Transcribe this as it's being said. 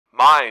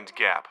Mind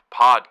Gap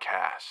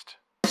Podcast.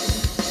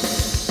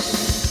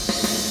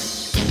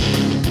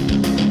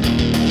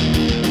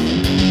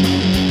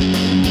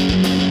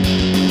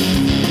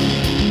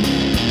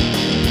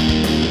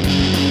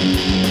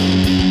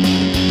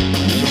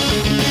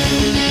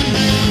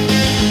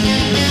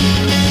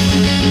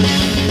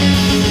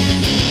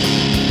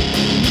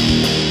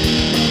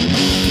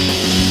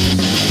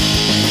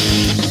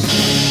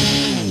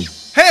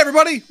 Hey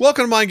everybody,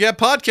 welcome to Mind Gap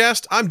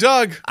Podcast. I'm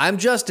Doug. I'm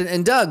Justin.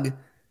 And Doug,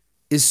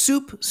 is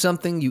soup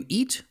something you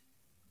eat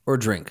or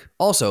drink?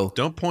 Also,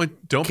 Don't point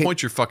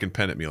your fucking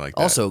pen at me like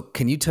that. also,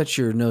 can you touch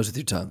your nose with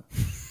your tongue?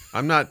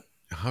 I'm not.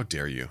 How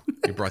dare you?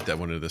 You brought that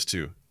one into this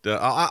too.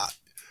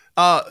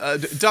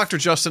 Dr.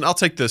 Justin, I'll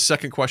take the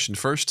second question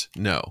first.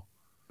 No.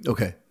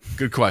 Okay.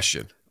 Good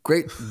question.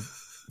 Great.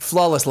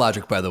 Flawless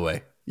logic, by the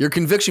way. Your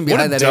conviction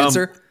behind that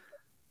answer.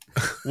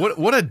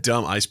 What a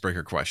dumb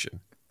icebreaker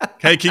question.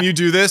 Hey, can you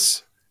do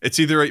this?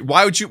 It's either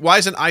why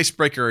is an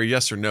icebreaker a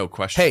yes or no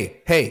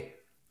question? Hey.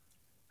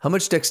 How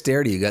much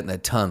dexterity you got in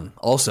that tongue?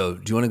 Also,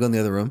 do you want to go in the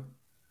other room?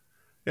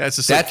 Yeah, it's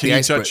just That's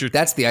like,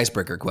 That's the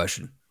icebreaker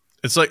question.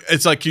 It's like,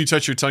 can you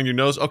touch your tongue, your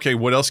nose? Okay,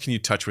 what else can you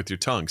touch with your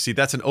tongue? See,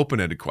 that's an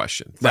open-ended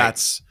question. Right.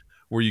 That's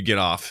where you get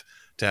off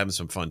to having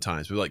some fun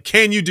times. We're like,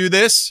 can you do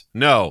this?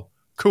 No.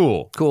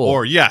 Cool.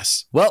 Or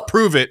yes. Well,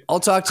 prove it.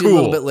 I'll talk to you a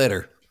little bit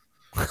later.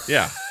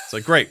 Yeah. It's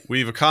like, great.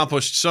 We've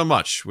accomplished so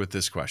much with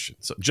this question.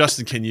 So,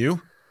 Justin, can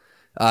you?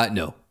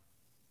 No.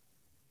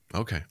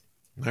 Okay.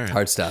 All right.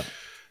 Hard stop.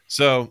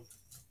 So,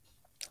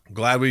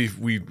 glad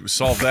we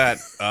solved that.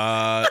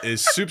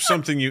 Is soup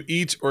something you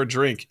eat or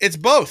drink? It's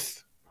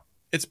both.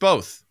 It's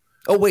both.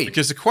 Oh, wait.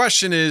 Because the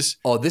question is,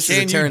 This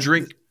is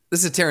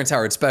a Terrence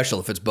Howard special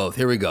if it's both.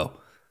 Here we go.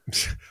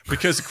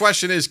 Because the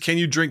question is, can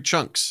you drink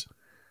chunks?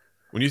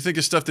 When you think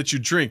of stuff that you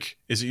drink,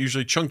 is it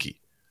usually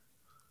chunky?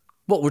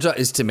 Well,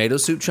 is tomato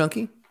soup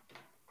chunky?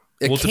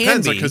 It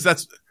depends, be. because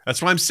that's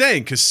what I'm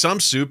saying. Because some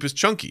soup is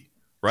chunky,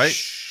 right?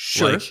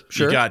 Sure.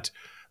 You got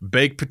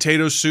baked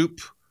potato soup.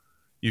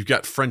 You've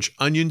got French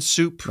onion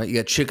soup. Right, you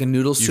got chicken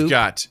noodle soup.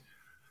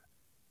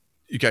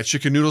 You got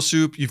chicken noodle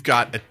soup. You've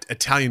got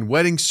Italian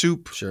wedding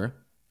soup. Sure.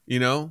 You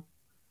know,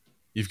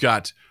 you've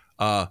got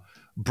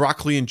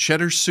broccoli and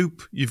cheddar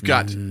soup. You've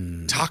got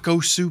taco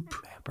soup.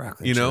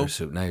 Broccoli and cheddar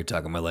soup. Now you're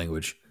talking my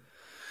language.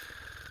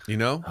 You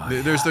know,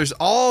 there's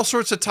all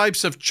sorts of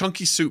types of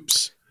chunky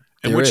soups.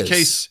 In which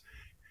case,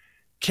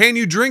 can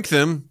you drink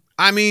them?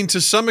 I mean,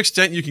 to some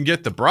extent, you can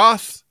get the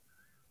broth,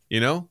 you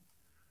know,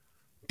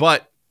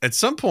 but at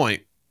some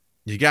point,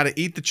 you got to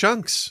eat the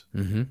chunks.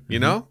 You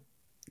know,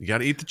 you got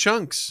to eat the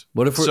chunks.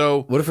 What if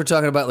we're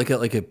talking about like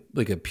a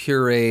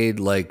pureed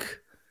like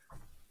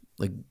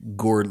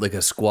gourd, like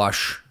a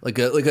squash, like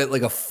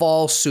a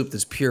fall soup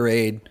that's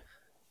pureed,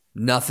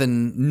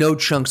 no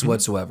chunks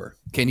whatsoever.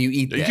 Can you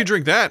eat that? You can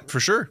drink that for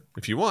sure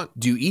if you want.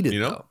 Do you eat it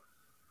though?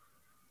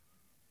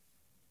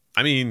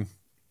 I mean,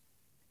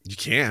 you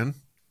can,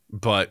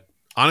 but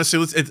honestly,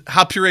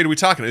 how pureed are we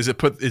talking? Is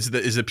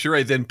the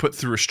puree then put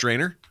through a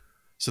strainer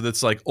so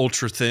that's like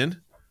ultra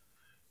thin?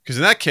 Because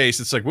in that case,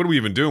 it's like, what are we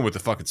even doing with the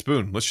fucking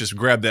spoon? Let's just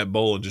grab that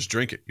bowl and just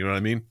drink it. You know what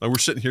I mean? Like we're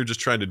sitting here just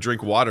trying to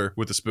drink water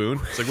with a spoon.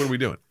 It's like, what are we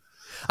doing?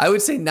 I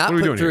would say not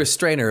put through a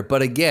strainer,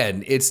 but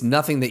again, it's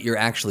nothing that you're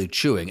actually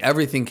chewing.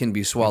 Everything can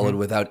be swallowed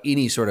without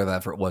any sort of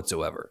effort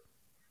whatsoever.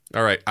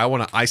 All right, I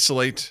want to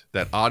isolate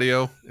that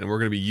audio, and we're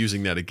going to be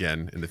using that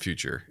again in the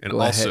future. And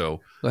go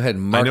also, ahead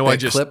and mark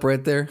that clip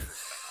right there.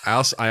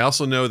 I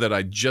also know that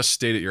I just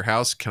stayed at your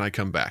house. Can I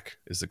come back?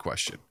 Is the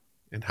question,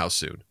 and how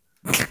soon?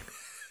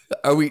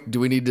 Do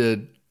we need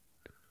to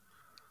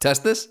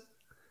test this?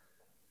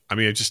 I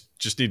mean,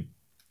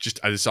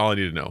 that's all I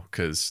need to know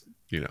because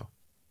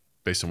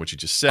based on what you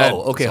just said.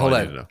 Oh, okay, hold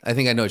on. I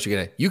think I know what you're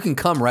gonna. You can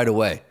come right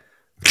away.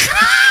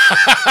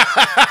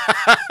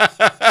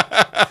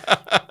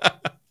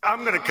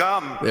 I'm gonna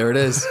come. There it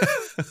is.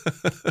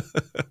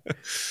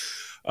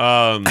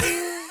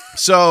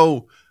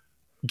 So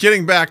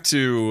getting back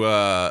to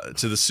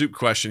the soup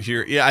question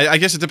here, yeah, I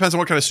guess it depends on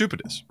what kind of soup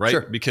it is, right?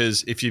 Sure.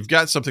 Because if you've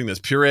got something that's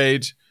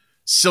pureed,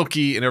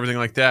 silky, and everything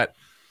like that,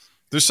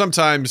 there's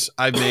sometimes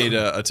I've made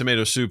a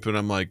tomato soup and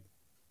I'm like,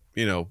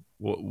 who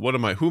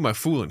am I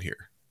fooling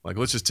here? Like,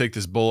 let's just take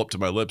this bowl up to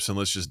my lips and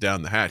let's just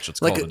down the hatch.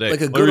 Let's call it a day.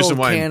 Like a good old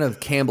can of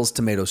Campbell's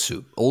tomato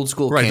soup. Old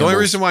school Campbell's. The only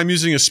reason why I'm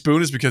using a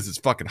spoon is because it's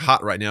fucking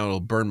hot right now.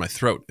 It'll burn my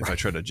throat if I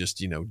try to just,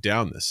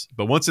 down this.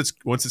 But once it's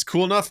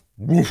cool enough,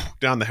 woof,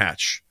 down the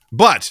hatch.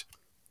 But,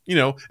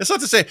 it's not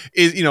to say,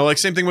 like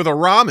same thing with a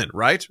ramen,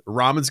 right?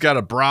 Ramen's got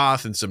a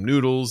broth and some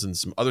noodles and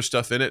some other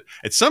stuff in it.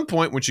 At some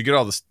point, once you get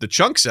all the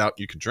chunks out,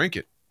 you can drink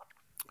it.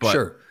 But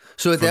sure.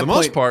 So at that point,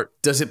 most part,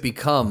 does it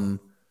become...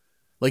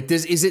 Like,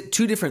 is it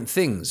two different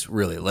things,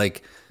 really?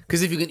 Like,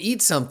 because if you can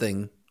eat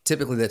something,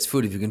 typically that's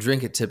food. If you can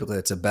drink it, typically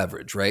that's a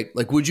beverage, right?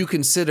 Like, would you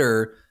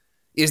consider,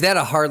 is that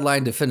a hard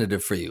line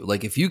definitive for you?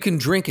 Like, if you can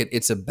drink it,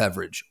 it's a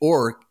beverage.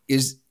 Or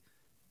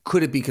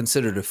could it be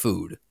considered a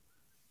food?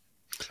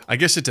 I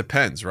guess it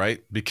depends,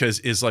 right? Because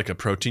is like a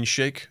protein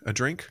shake a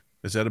drink?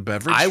 Is that a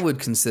beverage? I would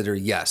consider,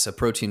 yes, a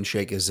protein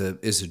shake is a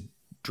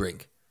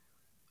drink.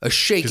 A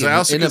shake in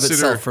of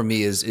itself for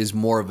me is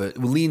more of a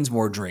leans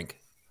more drink.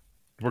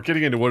 We're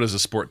getting into what is a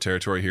sport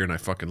territory here, and I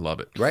fucking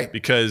love it. Right.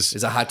 Because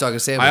is a hot dog a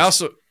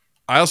sandwich?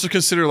 I also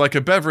consider like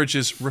a beverage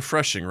is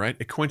refreshing, right?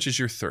 It quenches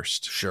your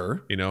thirst.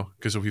 Sure. You know,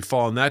 because if we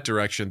fall in that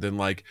direction, then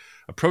like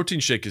a protein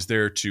shake is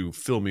there to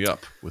fill me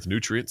up with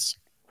nutrients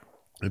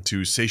and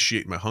to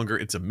satiate my hunger.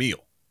 It's a meal.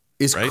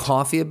 Is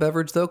coffee a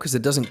beverage though? Because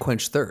it doesn't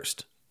quench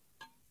thirst.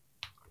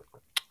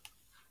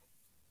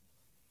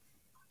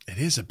 It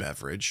is a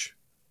beverage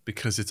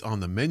because it's on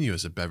the menu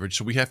as a beverage.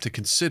 So we have to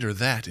consider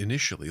that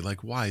initially.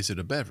 Like, why is it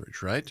a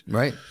beverage, right?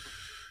 Right.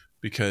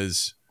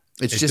 Because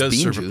it does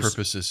bean serve juice. a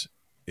purpose.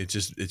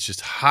 It's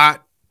just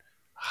hot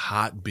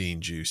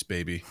bean juice,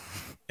 baby.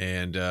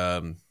 And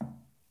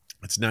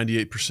it's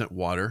 98%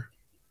 water.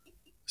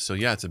 So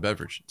yeah, it's a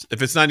beverage.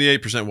 If it's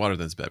 98% water,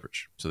 then it's a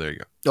beverage. So there you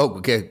go. Oh,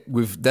 okay.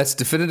 That's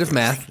definitive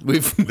math.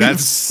 We've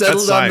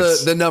settled on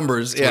the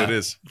numbers. That's what it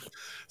is.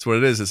 That's what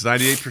it is. It's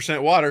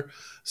 98% water.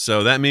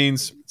 So that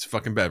means it's a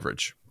fucking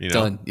beverage. You know?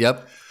 Done.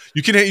 Yep.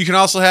 You can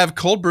also have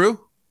cold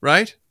brew,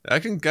 right? I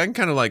can kind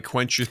of like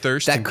quench your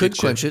thirst. That could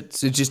quench it.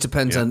 So it just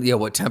depends on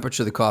what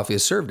temperature the coffee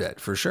is served at,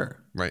 for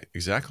sure. Right.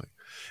 Exactly.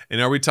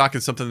 And are we talking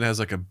something that has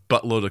like a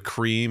buttload of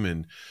cream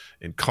and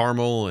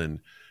caramel and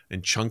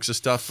chunks of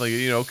stuff, like,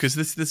 you know, because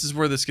this is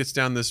where this gets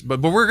down this.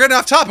 But we're getting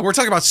off topic. We're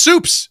talking about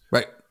soups.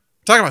 Right.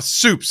 We're talking about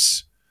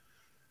soups.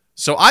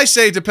 So I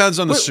say it depends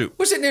on the soup.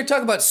 We're sitting here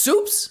talking about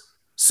soups.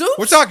 Soups.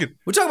 We're talking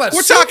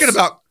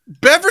about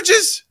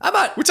beverages.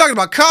 We're talking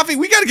about coffee.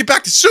 We got to get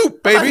back to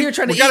soup, baby. I'm out here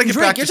trying to eat and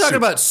drink. You're talking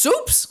about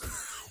soups.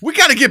 We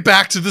got to get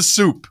back to the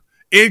soup.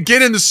 And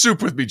get in the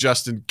soup with me,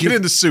 Justin. Get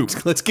in the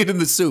soup. Let's get in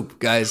the soup,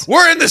 guys.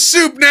 We're in the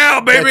soup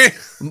now, baby.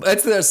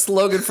 That's the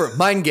slogan for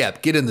Mind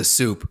Gap. Get in the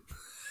soup.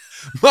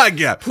 Mind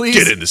Gap. Please,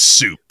 get in the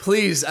soup.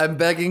 Please, I'm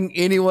begging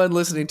anyone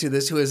listening to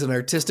this who has an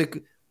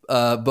artistic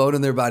bone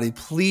in their body,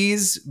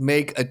 please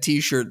make a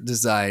T-shirt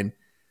design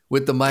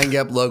with the Mind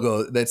Gap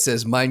logo that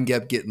says Mind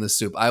Gap, get in the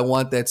soup. I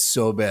want that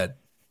so bad.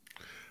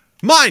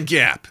 Mind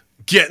Gap,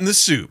 get in the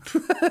soup.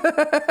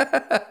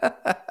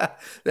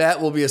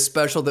 That will be a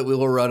special that we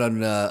will run on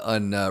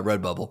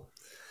Redbubble.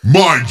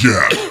 Mind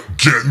Gap,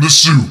 get in the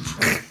soup.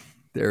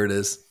 There it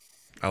is.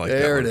 I like that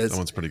one. There it is. That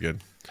one's pretty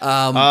good.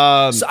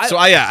 It's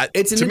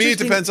to me, it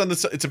depends on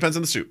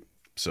the soup.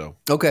 So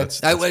okay,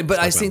 but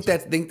I think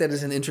that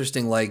is an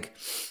interesting, like,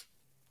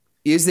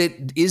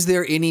 is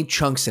there any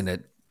chunks in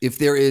it? If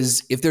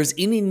there's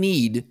any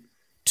need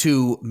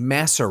to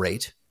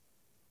macerate,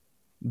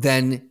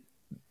 then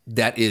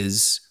that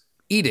is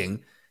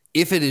eating.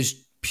 If it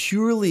is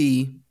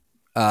purely,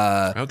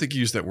 I don't think you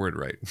used that word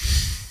right.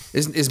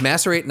 Is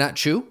macerate not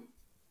chew?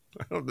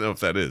 I don't know if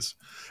that is.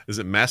 Is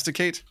it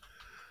masticate?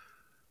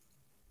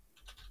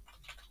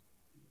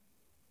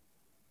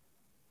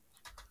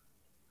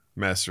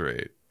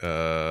 Macerate.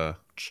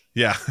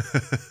 Yeah.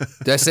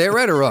 Did I say it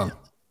right or wrong? You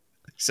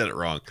said it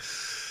wrong.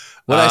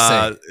 What did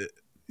I say?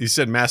 You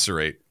said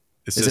macerate.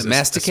 Is it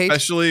masticate?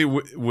 Especially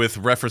with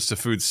reference to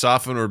food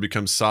soften or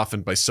become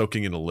softened by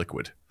soaking in a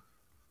liquid.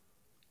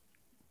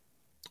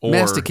 Or,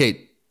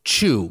 masticate.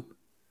 Chew.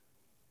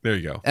 There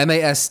you go.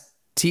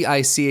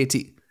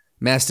 M-A-S-T-I-C-A-T.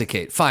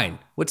 Masticate. Fine.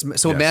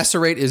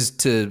 Macerate is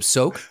to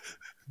soak?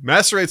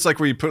 Macerate's like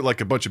where you put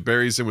like a bunch of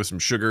berries in with some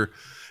sugar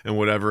and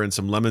whatever and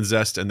some lemon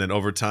zest, and then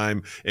over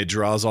time it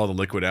draws all the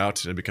liquid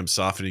out and it becomes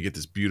soft and you get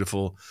this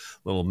beautiful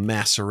little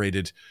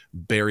macerated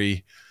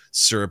berry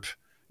syrup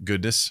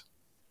goodness.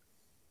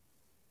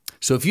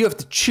 So if you have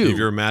to chew, if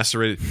you're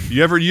macerated,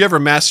 you ever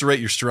macerate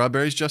your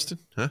strawberries, Justin?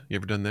 Huh? You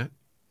ever done that?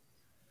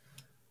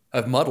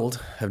 I've muddled.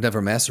 I've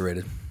never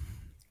macerated.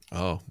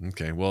 Oh,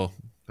 okay. Well,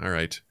 all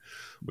right.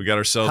 We got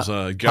ourselves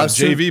a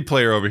JV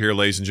player over here,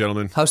 ladies and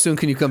gentlemen. How soon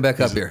can you come back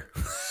up here?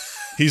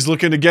 He's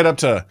looking to get up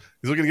to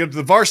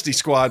the varsity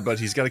squad, but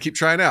he's got to keep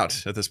trying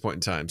out at this point in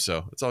time.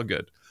 So it's all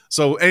good.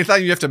 So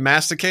anytime you have to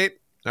masticate,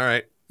 all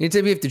right.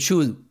 Anytime you have to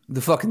chew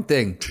the fucking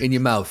thing in your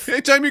mouth.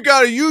 Anytime you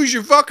got to use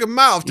your fucking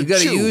mouth to chew. You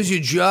got to use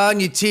your jaw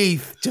and your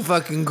teeth to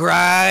fucking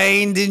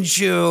grind and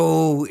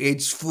chew.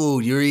 It's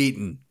food you're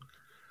eating.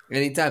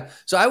 Anytime.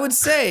 So I would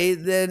say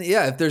then,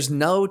 yeah, if there's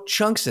no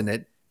chunks in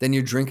it, then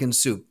you're drinking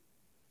soup.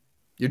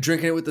 You're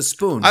drinking it with a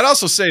spoon. I'd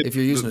also say if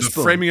you're using a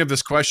spoon. The framing of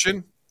this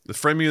question,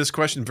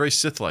 very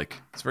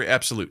Sith-like. It's very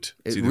absolute.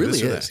 It's it really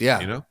is. That, yeah.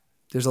 You know?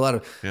 There's a lot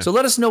of. Yeah. So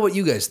let us know what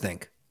you guys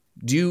think.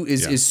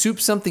 Is soup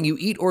something you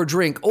eat or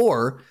drink,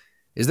 or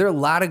is there a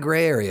lot of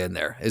gray area in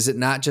there? Is it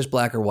not just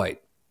black or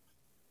white?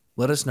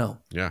 Let us know.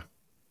 Yeah.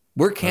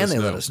 Where can they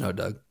let us know,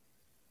 Doug?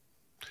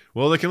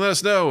 Well, they can let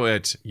us know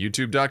at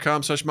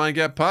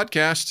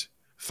youtube.com/mindgappodcast.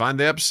 Find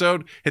the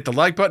episode, hit the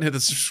like button, hit the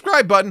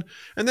subscribe button,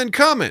 and then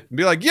comment and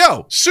be like,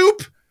 yo,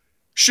 soup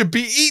should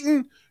be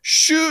eaten.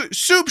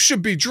 Soup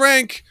should be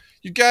drank.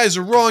 You guys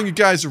are wrong. You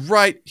guys are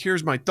right.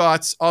 Here's my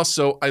thoughts.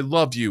 Also, I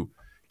love you.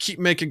 Keep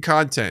making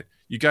content.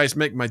 You guys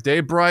make my day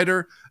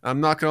brighter.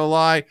 I'm not going to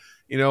lie.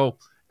 You know,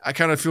 I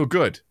kind of feel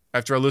good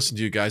after I listen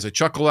to you guys. I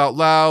chuckle out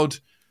loud.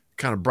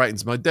 Kind of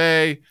brightens my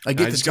day. I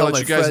just got to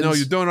let you guys know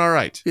you're doing all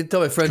right. You tell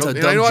my friends how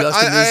dumb you know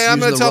Justin is. I'm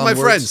going to tell my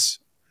friends.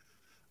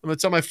 I'm going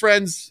to tell my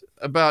friends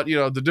about,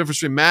 the difference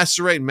between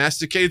macerate and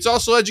masticate. It's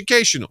also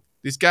educational.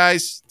 These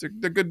guys, they're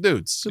good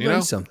dudes. You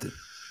learn something.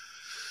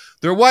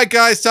 They're white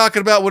guys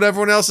talking about what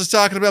everyone else is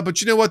talking about,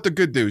 but you know what? They're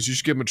good dudes. You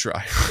should give them a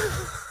try.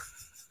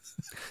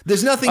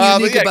 There's nothing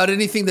unique about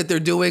anything that they're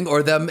doing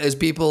or them as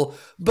people,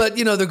 but,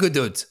 they're good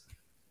dudes.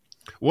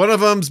 One of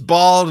them's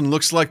bald and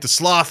looks like the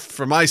sloth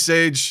from Ice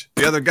Age.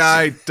 The other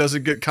guy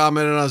doesn't get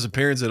commented on his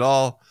appearance at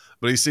all,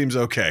 but he seems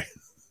okay.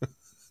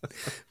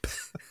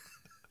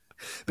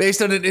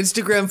 Based on an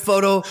Instagram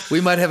photo, we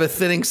might have a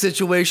thinning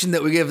situation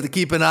that we have to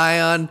keep an eye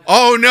on.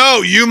 Oh,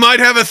 no, you might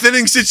have a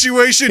thinning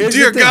situation.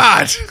 Dear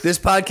God. This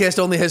podcast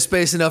only has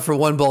space enough for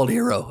one bald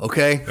hero,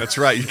 okay? That's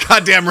right. You're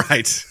goddamn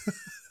right.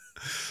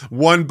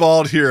 One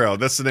bald hero.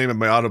 That's the name of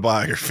my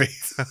autobiography.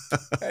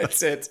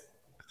 That's it.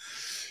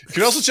 You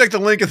can also check the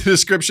link in the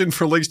description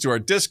for links to our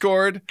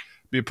Discord.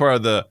 Be a part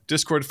of the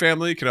Discord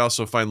family. You can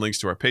also find links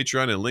to our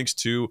Patreon and links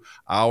to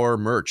our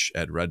merch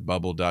at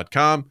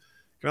redbubble.com.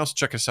 You can also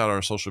check us out on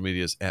our social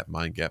medias at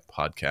MindGap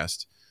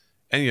Podcast.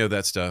 Any of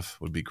that stuff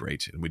would be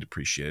great, and we'd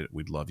appreciate it.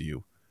 We'd love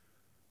you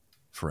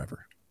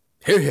forever.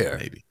 Hear, hear.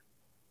 Maybe.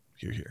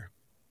 Hear, hear.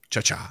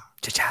 Cha-cha.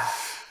 Cha-cha.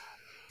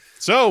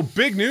 So,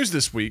 big news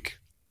this week.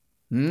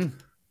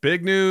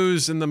 Big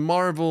news in the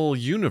Marvel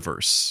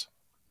Universe.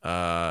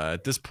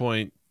 At this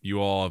point, you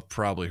all have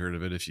probably heard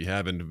of it. If you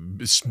haven't,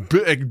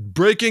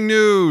 breaking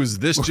news.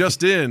 This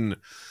just in.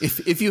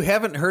 If you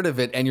haven't heard of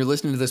it and you're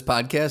listening to this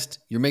podcast,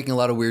 you're making a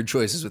lot of weird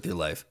choices with your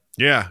life.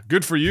 Yeah,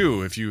 good for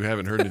you if you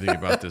haven't heard anything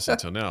about this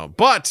until now.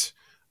 But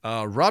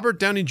Robert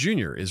Downey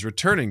Jr. is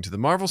returning to the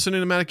Marvel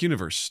Cinematic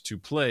Universe to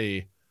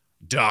play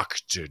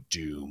Doctor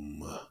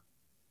Doom.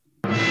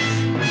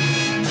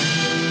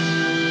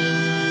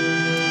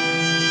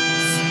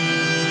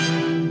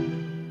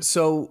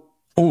 So,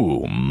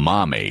 ooh,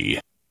 mommy.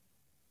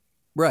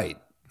 Right.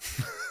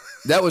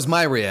 That was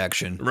my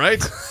reaction.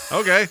 Right?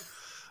 Okay.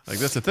 Like,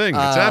 that's the thing.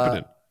 It's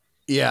happening.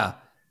 Yeah.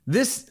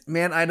 This,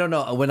 man, I don't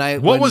know.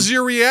 What was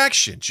your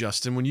reaction,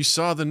 Justin, when you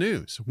saw the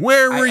news?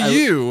 Where were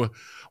you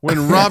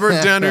when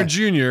Robert Downey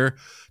Jr.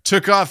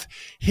 took off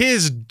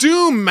his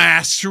Doom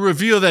mask to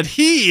reveal that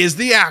he is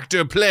the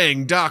actor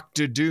playing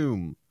Doctor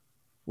Doom?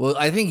 Well,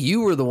 I think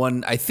you were the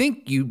one. I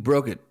think you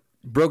broke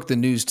the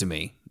news to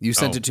me. You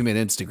sent it to me on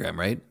Instagram,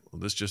 right? Well,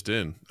 this just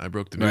in. I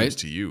broke the news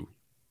to you.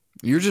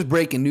 You're just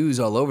breaking news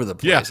all over the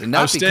place. Yeah, and not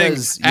I was staying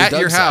at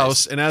your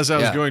house, and as I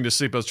was Yeah. going to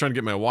sleep, I was trying to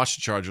get my watch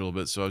to charge a little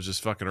bit, so I was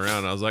just fucking around.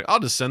 And I was like, I'll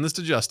just send this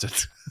to Justin.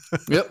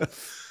 Yep.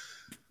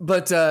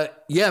 But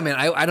yeah, man,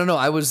 I don't know.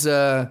 I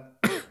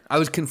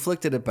was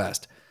conflicted at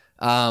best.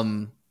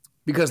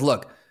 Because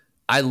look,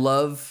 I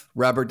love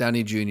Robert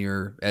Downey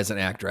Jr. as an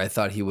actor. I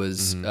thought he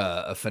was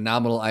a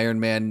phenomenal Iron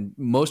Man.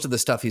 Most of the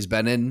stuff he's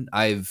been in,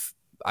 I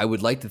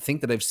would like to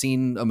think that I've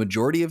seen a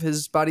majority of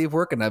his body of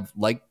work, and I've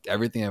liked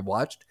everything I've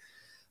watched.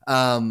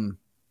 But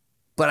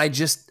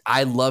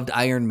I loved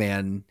Iron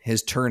Man,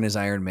 his turn as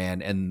Iron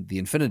Man, and the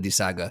Infinity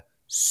Saga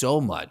so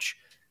much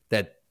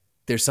that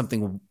there's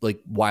something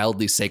like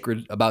wildly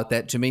sacred about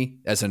that to me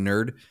as a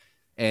nerd.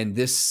 And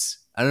this,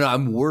 I don't know,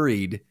 I'm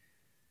worried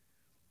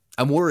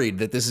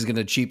that this is going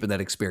to cheapen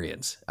that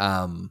experience.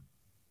 I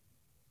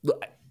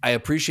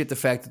appreciate the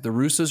fact that the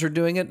Russos are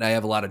doing it, and I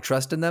have a lot of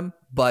trust in them,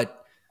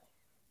 but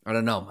I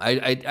don't know.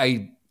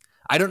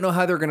 I don't know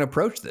how they're going to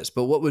approach this,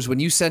 but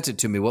when you sent it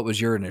to me, what was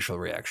your initial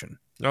reaction?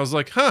 I was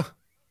like, huh,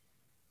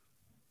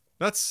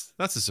 that's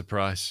a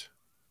surprise.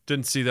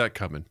 Didn't see that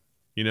coming,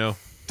 Didn't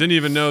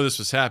even know this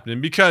was happening,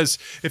 because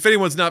if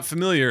anyone's not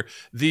familiar,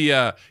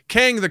 the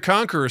Kang the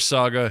Conqueror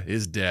saga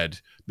is dead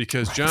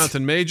because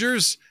Jonathan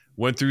Majors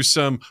went through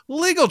some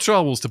legal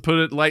troubles, to put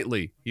it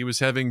lightly. He was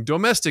having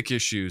domestic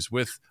issues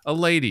with a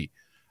lady,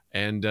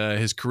 and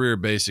his career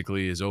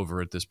basically is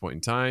over at this point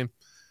in time.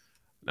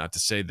 Not to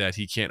say that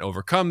he can't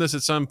overcome this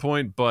at some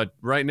point, but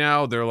right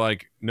now they're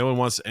like, no one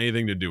wants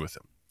anything to do with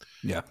him.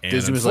 Yeah. And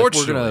Disney was like,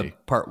 we're going to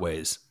part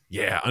ways.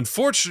 Yeah.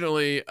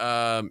 Unfortunately,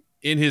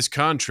 in his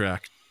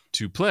contract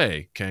to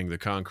play Kang the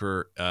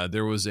Conqueror,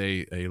 there was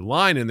a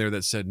line in there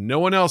that said no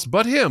one else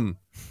but him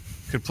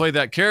could play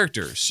that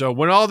character. So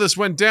when all this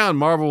went down,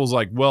 Marvel was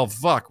like, well,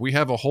 fuck, we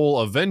have a whole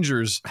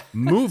Avengers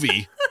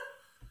movie.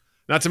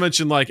 Not to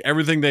mention like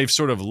everything they've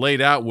sort of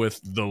laid out with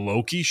the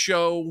Loki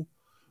show,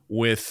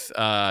 with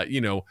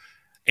Ant-Man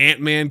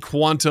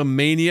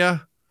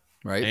Quantumania,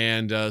 right,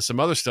 and some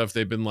other stuff.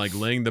 They've been like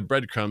laying the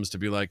breadcrumbs to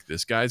be like,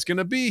 this guy's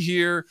gonna be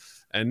here.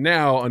 And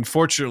now,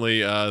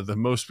 unfortunately, the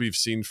most we've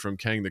seen from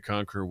Kang the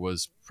Conqueror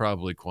was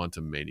probably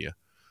Quantumania.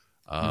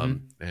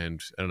 And I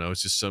don't know,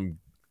 it's just some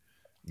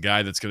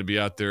guy that's going to be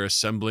out there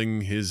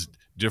assembling his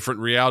different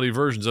reality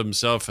versions of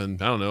himself.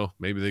 And I don't know,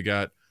 maybe they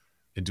got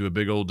into a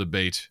big old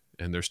debate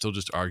and they're still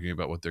just arguing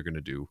about what they're going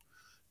to do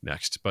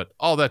next. But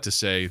all that to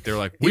say, they're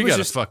like, we got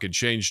to fucking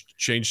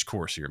change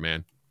course here,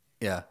 man.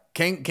 Yeah.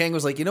 Kang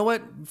was like, you know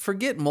what?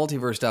 Forget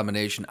multiverse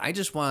domination. I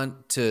just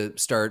want to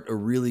start a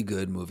really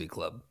good movie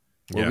club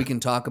where we can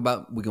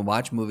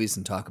watch movies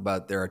and talk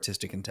about their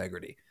artistic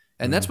integrity.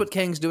 And that's what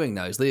Kang's doing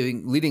now. He's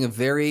leading a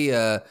very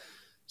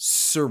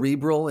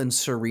cerebral and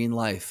serene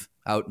life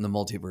out in the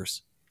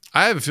multiverse.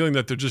 I have a feeling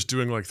that they're just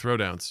doing like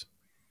throwdowns,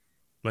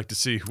 like to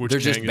see which They're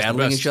gang just is battling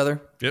the best. each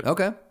other? Yep.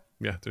 Okay.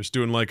 Yeah, they're just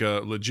doing like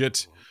a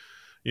legit,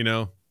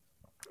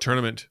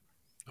 tournament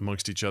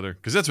amongst each other,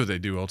 because that's what they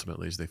do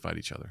ultimately is they fight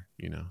each other,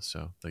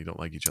 so they don't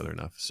like each other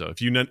enough. So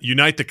if you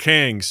unite the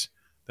Kangs,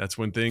 that's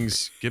when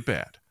things get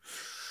bad.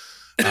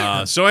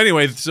 So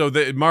anyway,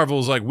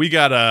 Marvel's like, we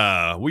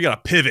gotta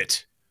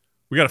pivot,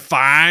 we gotta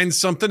find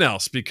something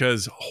else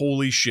because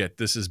holy shit,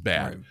 this is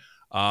bad.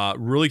 Right.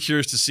 Really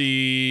curious to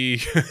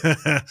see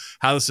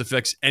how this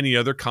affects any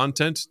other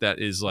content that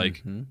is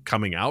like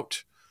coming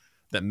out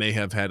that may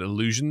have had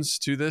allusions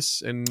to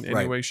this in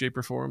any way, shape,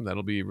 or form.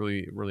 That'll be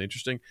really, really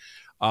interesting.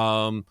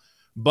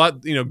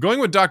 But going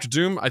with Doctor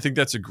Doom, I think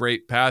that's a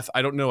great path.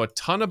 I don't know a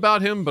ton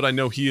about him, but I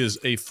know he is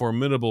a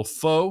formidable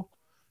foe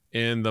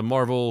in the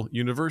Marvel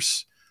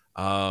universe.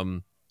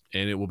 And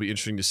it will be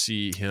interesting to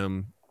see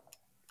him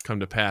come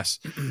to pass.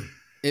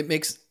 It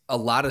makes a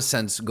lot of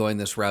sense going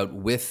this route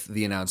with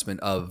the announcement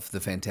of the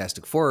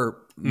Fantastic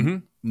Four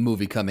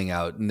movie coming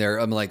out. And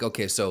I'm like,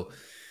 okay, so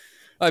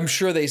I'm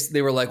sure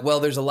they were like, well,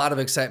 there's a lot of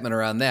excitement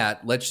around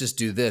that. Let's just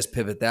do this,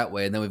 pivot that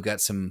way, and then we've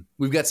got some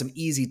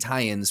easy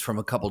tie-ins from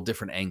a couple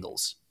different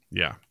angles.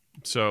 Yeah.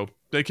 So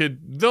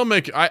they'll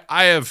make.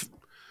 I'm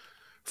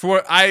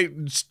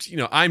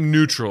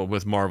neutral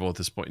with Marvel at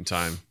this point in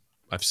time.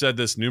 I've said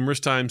this numerous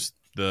times.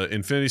 The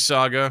Infinity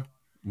Saga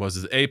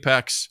was the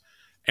apex.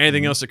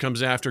 Anything else that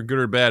comes after, good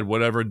or bad,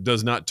 whatever,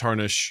 does not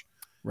tarnish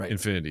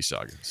Infinity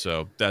Saga.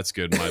 So that's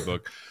good in my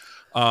book.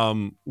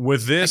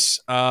 With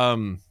this,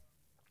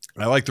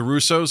 I like the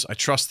Russos. I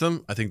trust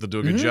them. I think they'll do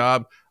a good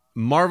job.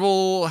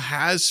 Marvel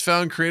has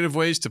found creative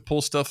ways to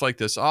pull stuff like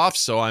this off,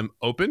 so I'm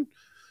open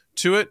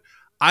to it.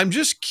 I'm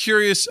just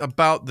curious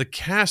about the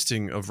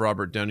casting of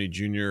Robert Downey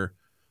Jr.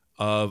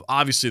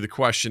 Obviously, the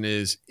question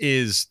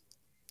is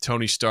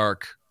Tony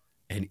Stark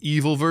an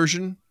evil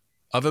version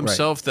of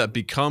himself that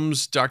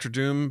becomes Doctor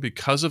Doom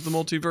because of the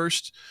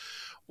multiverse?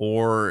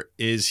 Or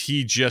is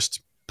he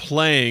just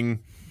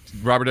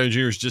Robert Downey Jr.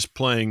 is just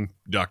playing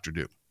Doctor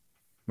Doom?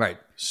 Right.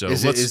 So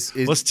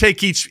let's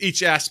take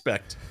each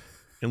aspect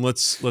and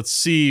let's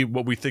see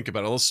what we think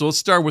about it. So let's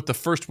start with the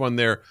first one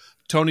there.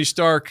 Tony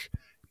Stark,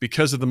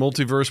 because of the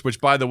multiverse,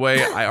 which, by the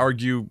way, I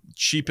argue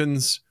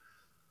cheapens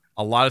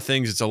a lot of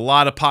things. It's a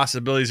lot of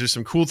possibilities. There's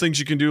some cool things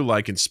you can do,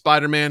 like in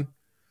Spider-Man.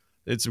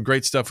 They did some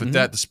great stuff with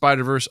that. The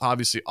Spider-Verse,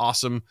 obviously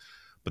awesome,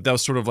 but that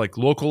was sort of like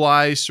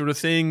localized sort of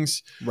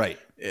things. Right.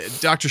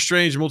 Doctor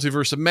Strange,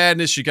 Multiverse of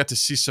Madness, you got to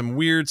see some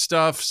weird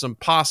stuff, some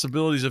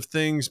possibilities of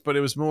things, but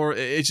it was more,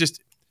 it's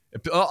just,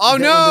 that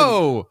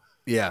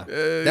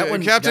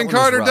one, Captain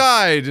Carter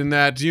died in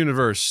that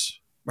universe.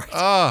 Right.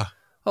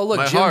 Oh,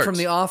 look, Jim heart. From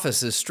The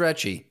Office is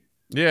stretchy.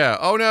 Yeah.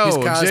 Oh, no. He's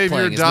cosplaying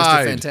Xavier as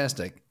died. Mr.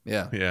 Fantastic.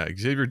 Yeah. Yeah.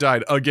 Xavier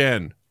died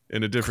again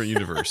in a different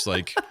universe.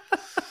 Like,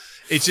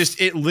 it's just,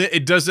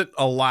 it doesn't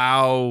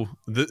allow,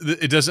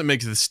 it doesn't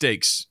make the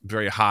stakes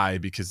very high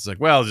because it's like,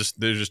 well,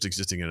 they're just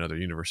existing in another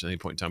universe at any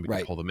point in time. We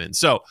can pull them in.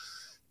 So,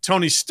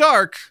 Tony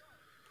Stark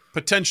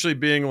potentially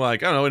being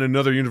like, I don't know, in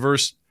another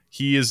universe,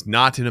 he is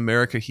not in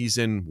America. He's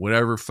in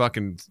whatever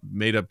fucking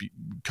made up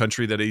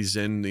country that he's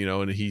in,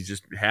 and he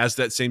just has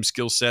that same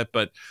skill set,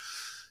 but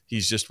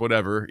he's just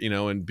whatever,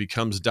 and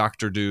becomes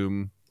Doctor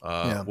Doom.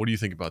 What do you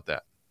think about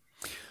that?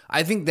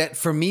 I think that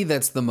for me,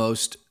 that's the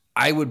most,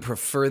 I would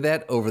prefer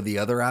that over the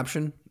other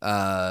option.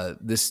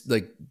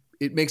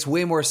 It makes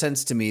way more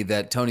sense to me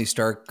that Tony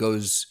Stark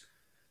goes,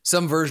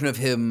 some version of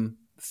him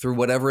through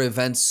whatever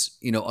events,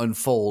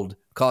 unfold,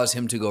 cause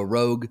him to go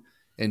rogue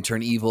and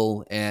turn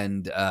evil,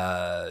 and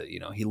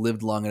he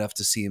lived long enough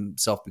to see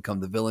himself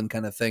become the villain,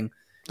 kind of thing.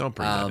 Don't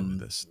bring that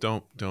into this.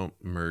 Don't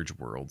merge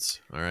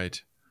worlds. All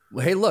right.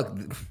 Well, hey, look,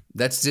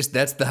 that's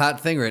the hot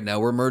thing right now.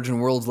 We're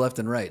merging worlds left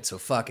and right, so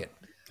fuck it.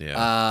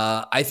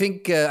 Yeah. I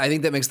think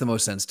that makes the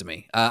most sense to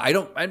me.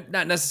 I'm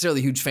not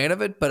necessarily a huge fan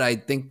of it, but I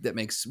think that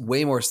makes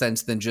way more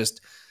sense than just,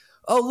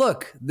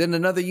 then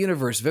another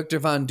universe, Victor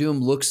Von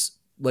Doom looks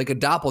like a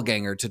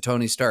doppelganger to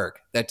Tony Stark.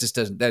 That just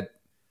doesn't.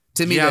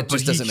 To me, that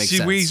just doesn't make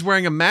sense. He's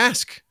wearing a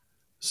mask,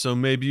 so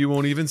maybe you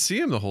won't even see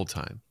him the whole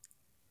time.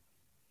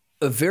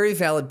 A very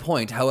valid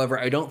point. However,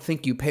 I don't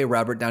think you pay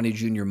Robert Downey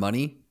Jr.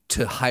 money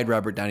to hide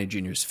Robert Downey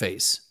Jr.'s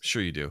face.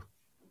 Sure you do.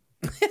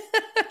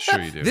 Sure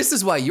you do. This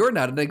is why you're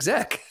not an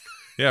exec.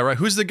 Yeah, right.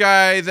 Who's the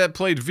guy that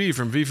played V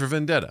from V for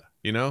Vendetta?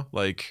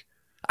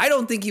 I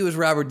don't think he was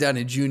Robert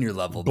Downey Jr.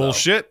 level.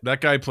 Bullshit. Though.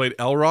 That guy played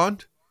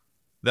Elrond.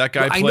 That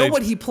guy played. I know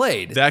what he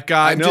played. That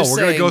guy. We're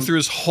going to go through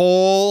his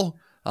whole.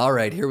 All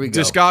right, here we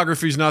go.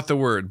 Discography's not the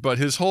word, but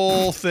his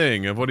whole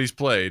thing of what he's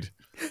played.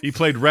 He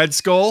played Red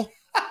Skull.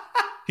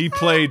 He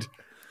played,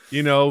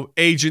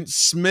 Agent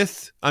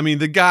Smith. I mean,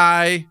 the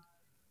guy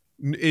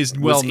is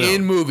well known.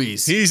 In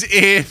movies. He's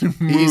in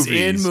movies. He's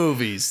in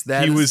movies.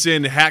 He was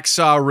in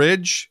Hacksaw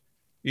Ridge,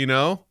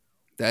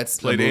 That's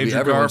played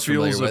Andrew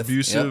Garfield's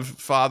abusive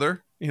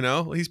father.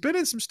 He's been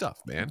in some stuff,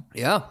 man.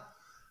 Yeah.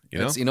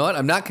 You know what?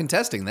 I'm not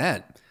contesting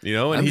that.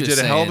 And he did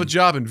a hell of a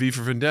job in V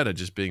for Vendetta,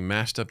 just being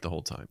mashed up the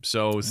whole time.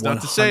 So it's not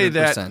to say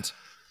that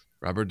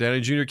Robert Downey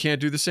Jr. can't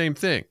do the same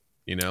thing.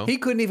 You know, He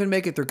couldn't even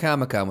make it through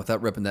Comic-Con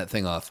without ripping that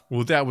thing off.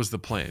 well, that was the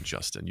plan,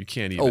 Justin. You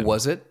can't even. Oh,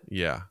 was it?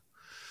 Yeah.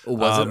 Oh,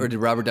 was it? Or did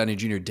Robert Downey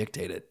Jr.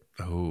 dictate it?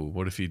 Oh,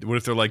 what if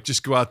they're like,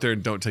 just go out there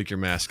and don't take your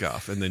mask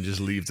off, and then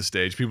just leave the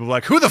stage? People are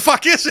like, who the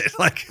fuck is it?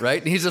 Like,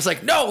 Right? And he's just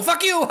like, no,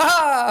 fuck you,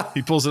 ha!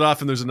 he pulls it off,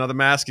 and there's another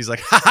mask. He's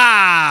like, ha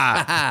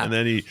ha, and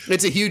then he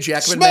It's a Hugh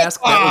Jackman smoke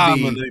mask. That bomb, would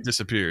be, and then he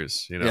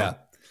disappears. You know, yeah.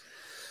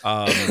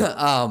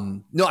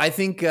 No, I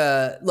think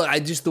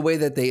look, just the way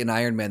that in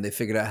Iron Man they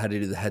figured out how to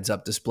do the heads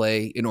up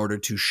display in order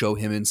to show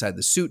him inside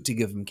the suit to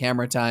give him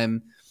camera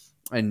time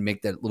and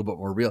make that a little bit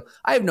more real.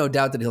 I have no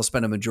doubt that he'll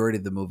spend a majority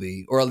of the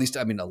movie, or at least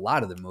a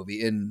lot of the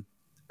movie in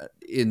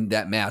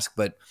that mask.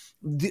 But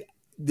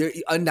there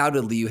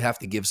undoubtedly you have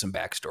to give some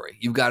backstory.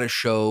 You've got to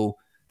show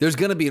there's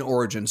going to be an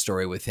origin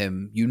story with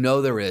him. You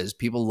know there is.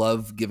 People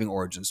love giving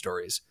origin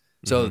stories,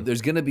 so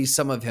there's going to be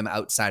some of him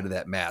outside of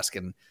that mask.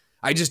 And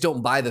I just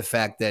don't buy the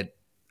fact that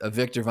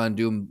Victor Von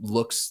Doom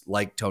looks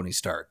like Tony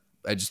Stark.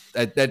 That's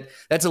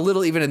a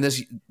little, even in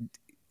this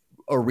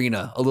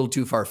arena, a little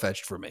too far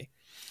fetched for me.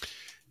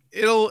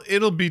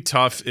 It'll be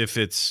tough if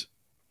it's,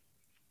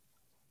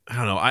 I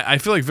don't know. I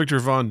feel like Victor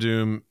Von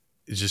Doom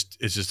is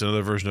just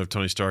another version of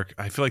Tony Stark.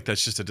 I feel like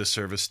that's just a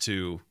disservice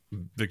to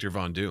Victor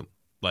Von Doom.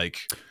 Like,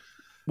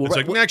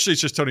 actually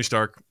it's just Tony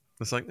Stark.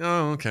 It's like,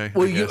 oh, okay.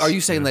 Well, are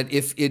you saying that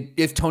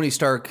if Tony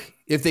Stark,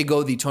 if they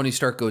go the Tony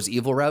Stark goes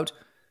evil route,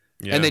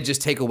 and they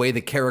just take away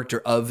the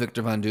character of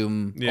Victor Von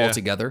Doom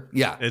altogether?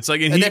 Yeah. It's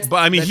like,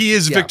 he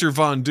is Victor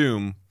Von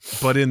Doom,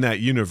 but in that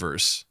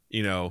universe,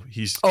 you know,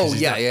 he's.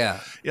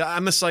 Yeah.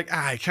 I'm just like,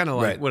 I kind of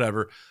like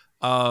whatever.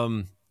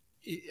 I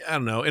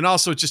don't know. And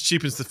also it just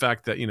cheapens the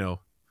fact that, you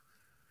know,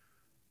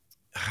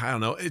 I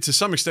don't know. To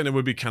some extent, it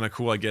would be kind of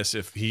cool, I guess,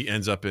 if he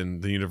ends up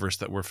in the universe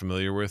that we're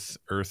familiar with,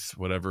 Earth,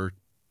 whatever.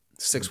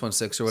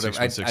 616 or whatever.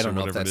 616 I don't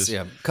know if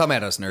that's, come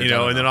at us, nerd. You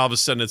know, and then all of a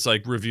sudden it's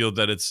like revealed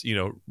that it's, you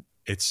know,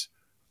 it's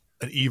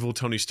an evil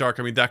Tony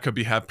Stark. I mean, that could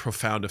have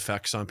profound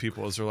effects on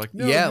people as they're like,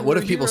 no, what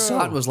if people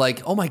saw it and was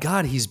like, oh my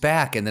God, he's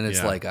back. And then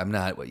it's like, I'm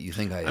not what you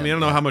think I am. I mean, I don't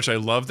know how much I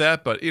love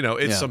that, but you know,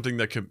 it's something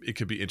that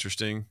could be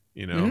interesting,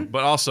 you know,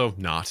 but also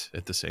not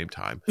at the same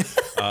time.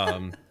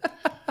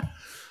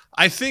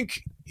 I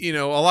think, you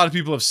know, a lot of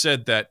people have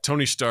said that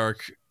Tony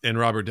Stark and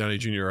Robert Downey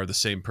Jr. are the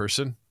same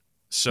person.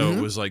 So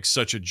it was like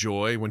such a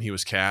joy when he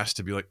was cast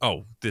to be like,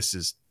 oh, this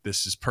is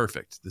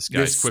perfect. This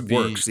guy's quippy.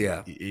 Works,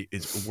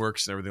 it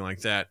works and everything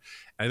like that.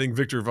 I think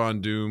Victor Von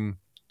Doom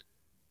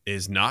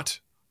is not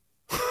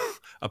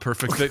a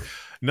perfect fit.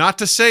 Not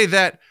to say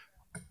that,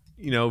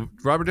 you know,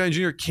 Robert Downey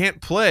Jr.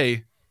 can't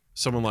play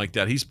someone like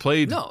that. He's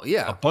played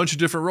a bunch of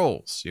different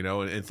roles, you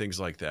know, and things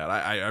like that.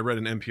 I read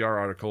an NPR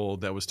article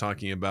that was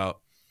talking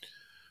about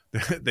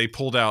they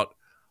pulled out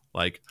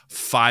like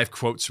 5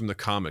 quotes from the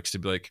comics to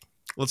be like,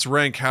 let's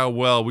rank how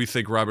well we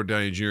think Robert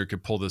Downey Jr.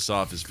 could pull this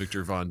off as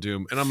Victor Von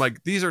Doom. And I'm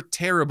like, these are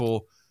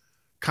terrible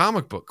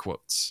comic book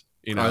quotes.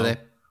 You know, are they?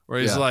 Where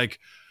he's like,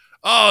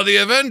 oh, the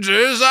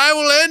Avengers, I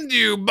will end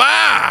you.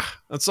 Bah!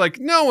 It's like,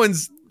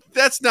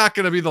 that's not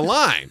going to be the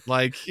line.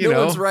 Like, you know.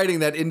 No one's writing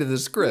that into the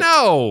script.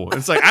 No.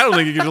 It's like, I don't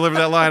think you can deliver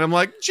that line. I'm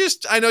like,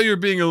 I know you're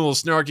being a little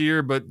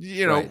snarkier, but,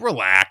 you know,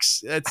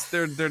 relax.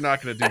 They're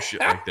not going to do shit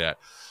like that.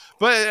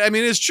 But I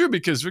mean, it's true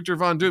because Victor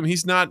Von Doom,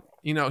 he's not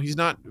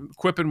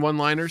quipping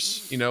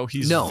one-liners. You know,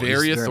 he's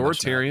very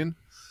authoritarian.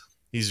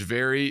 He's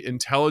very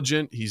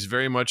intelligent. He's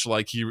very much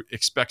like he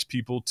expects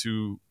people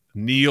to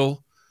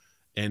kneel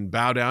and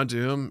bow down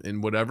to him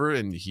and whatever.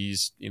 And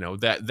he's, you know,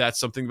 that's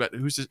something that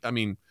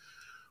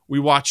we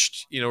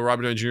watched, you know,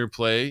 Robert Downey Jr.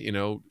 play, you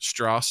know,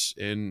 Strauss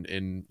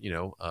in you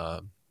know,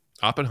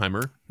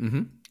 Oppenheimer.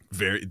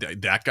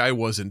 That guy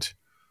wasn't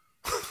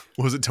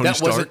Tony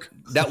Stark.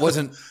 That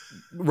wasn't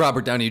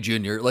Robert Downey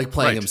Jr. like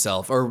playing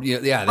himself, or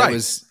that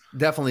was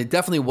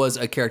definitely was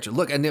a character.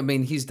 Look, and I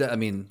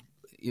mean,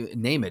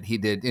 name it. He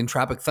did in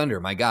Tropic Thunder.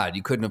 My God,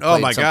 you couldn't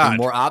have played something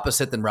more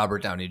opposite than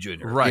Robert Downey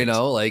Jr. Right? You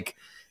know, like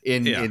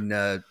in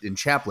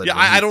Chaplin. Yeah,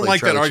 I don't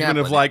like Charlie that argument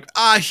of like,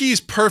 he's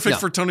perfect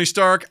for Tony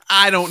Stark.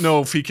 I don't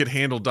know if he could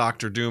handle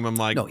Doctor Doom. I'm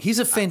like, no, he's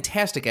a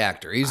fantastic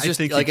actor. He's just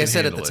like I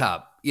said at the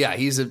top. Yeah,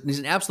 he's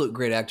an absolute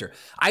great actor.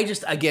 I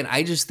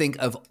just think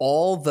of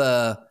all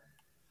the.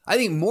 I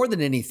think more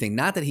than anything,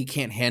 not that he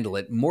can't handle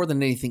it, more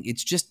than anything,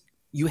 it's just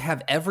you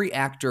have every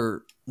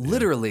actor,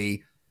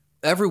 literally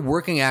every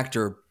working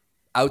actor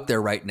out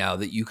there right now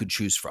that you could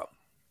choose from.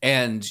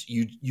 And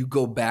you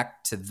go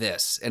back to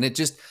this. And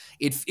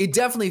it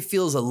definitely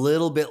feels a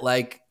little bit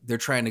like they're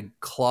trying to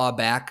claw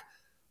back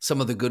some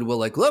of the goodwill.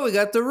 Like, look, we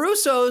got the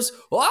Russos.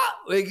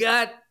 We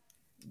got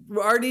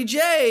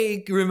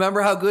RDJ.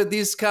 Remember how good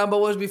this combo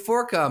was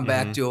before? Come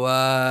back to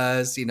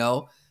us, you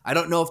know? I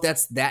don't know if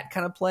that's that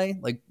kind of play.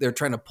 Like they're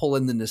trying to pull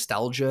in the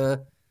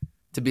nostalgia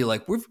to be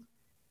like,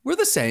 we're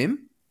the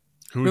same.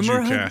 Who would you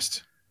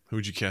cast? Who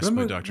would you cast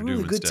by Doctor Doom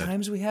instead? The good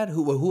times we had.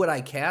 Who would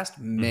I cast?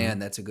 Man,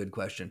 that's a good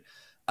question.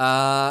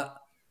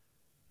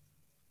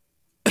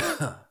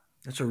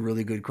 That's a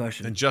really good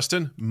question. And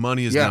Justin,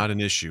 money is not an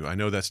issue. I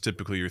know that's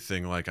typically your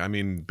thing. Like, I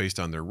mean, based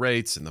on their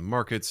rates and the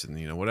markets and,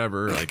 you know,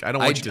 whatever. Like, I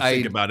don't want you to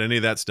think about any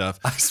of that stuff.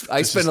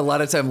 I spend a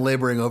lot of time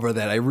laboring over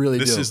that. I really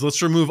do.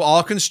 Let's remove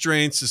all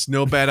constraints. There's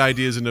no bad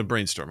ideas in a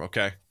brainstorm.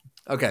 Okay.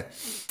 Okay.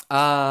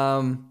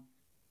 Tell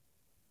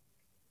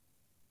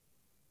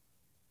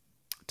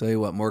you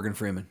what, Morgan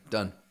Freeman.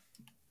 Done.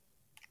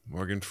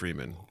 Morgan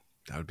Freeman.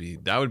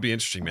 That would be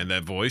interesting, man.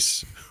 That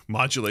voice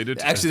modulated.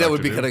 Actually, that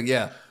would be kind of,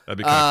 yeah. That'd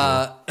be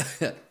kind of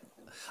cool.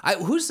 I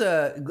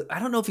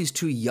don't know if he's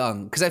too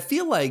young, because I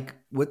feel like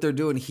what they're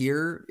doing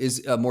here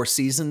is a more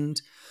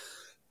seasoned.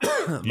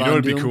 You know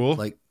what'd be cool?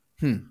 Like,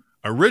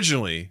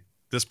 originally,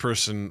 this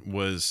person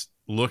was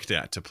looked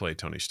at to play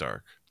Tony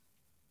Stark,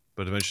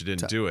 but eventually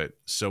didn't do it.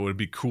 So it would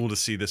be cool to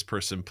see this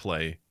person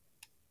play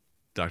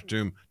Dr.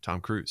 Doom, Tom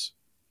Cruise.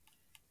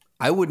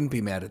 I wouldn't be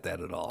mad at that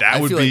at all. That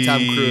I would feel be like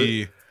Tom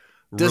Cruise.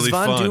 Does really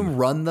Von fun. Doom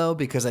run though?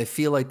 Because I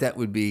feel like that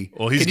would be.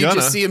 Well, he's Can gonna. you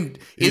just see him?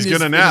 He's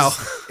gonna now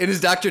in his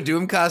Dr.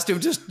 Doom costume.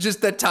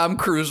 Just that Tom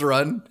Cruise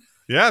run.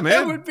 Yeah, man.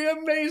 That would be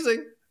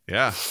amazing.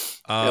 Yeah,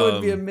 that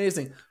would be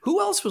amazing.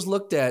 Who else was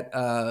looked at?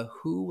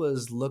 Who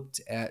was looked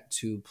at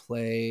to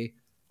play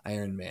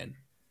Iron Man?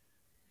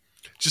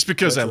 Just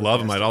because I love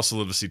him, I'd also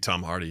love to see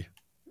Tom Hardy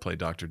play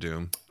Dr.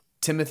 Doom.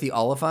 Timothy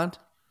Olyphant.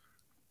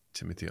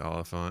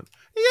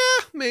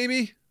 Yeah,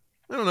 maybe.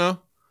 I don't know.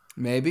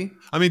 Maybe.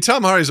 I mean,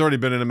 Tom Hardy's already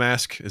been in a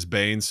mask as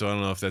Bane, so I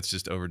don't know if that's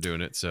just overdoing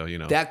it. So, you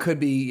know. That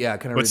could be,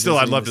 kind of. But still,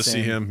 I'd love to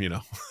see him, you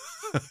know,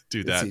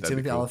 do that. See,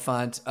 Timothy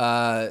Olyphant.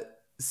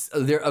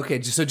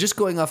 Okay, so just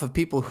going off of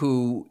people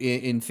who,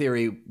 in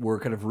theory, were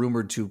kind of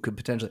rumored to could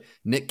potentially.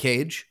 Nick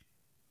Cage.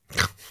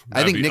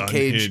 I think Nick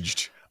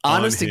Cage.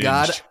 Honest to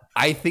God,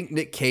 I think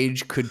Nick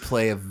Cage could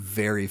play a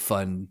very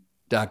fun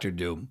Dr.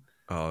 Doom.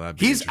 Oh, that'd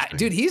be interesting.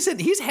 Dude,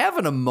 he's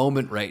having a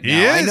moment right now.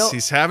 He is. I know,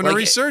 he's having a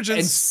resurgence.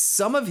 And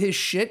some of his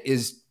shit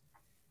is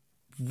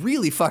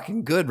really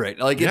fucking good right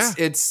now. Like,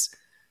 it's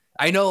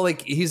I know,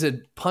 like, he's a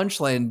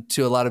punchline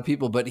to a lot of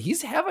people, but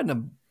he's having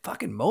a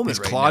fucking moment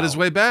right now. He's clawed his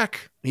way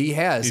back. He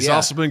has. He's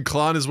also been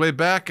clawing his way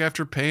back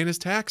after paying his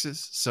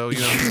taxes. So, you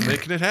know, he's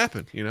making it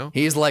happen, you know?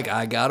 He's like,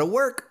 I gotta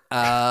work.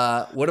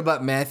 What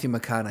about Matthew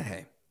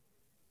McConaughey?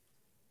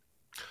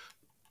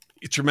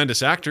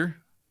 Tremendous actor.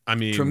 I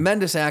mean,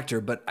 tremendous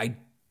actor, but I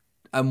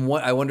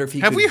wonder if he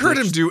have we heard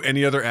him do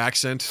any other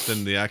accent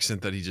than the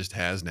accent that he just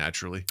has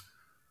naturally?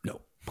 No.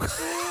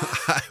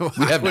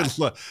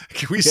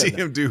 Can we see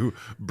him do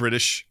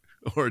British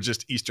or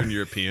just Eastern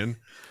European?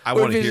 I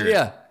want to hear it.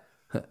 Yeah.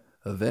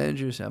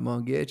 Avengers, I'm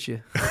gonna get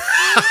you.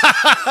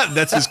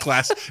 That's his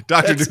class.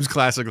 Dr. Doom's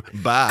classic.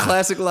 Bye.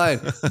 Classic line.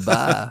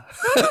 Bye.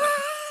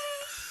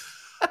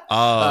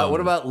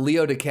 What about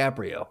Leo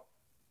DiCaprio?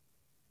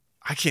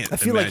 I can't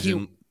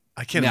imagine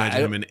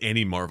him in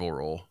any Marvel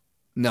role.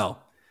 No.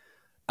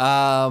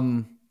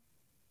 Johnny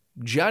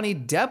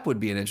Depp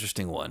would be an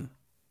interesting one.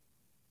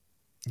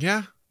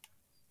 Yeah.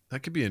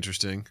 That could be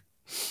interesting.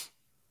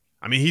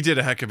 I mean, he did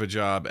a heck of a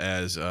job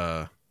as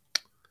the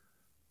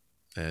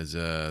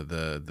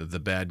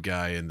bad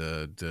guy in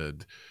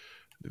the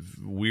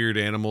Weird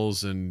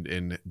Animals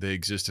and They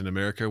Exist in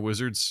America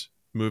Wizards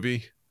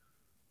movie.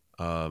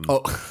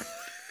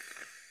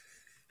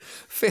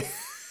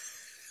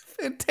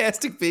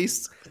 Fantastic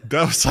Beasts.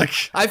 That was like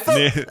I felt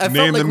like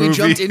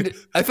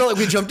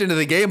we jumped into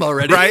the game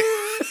already. Right?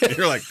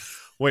 You're like,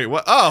 wait,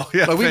 what? Oh,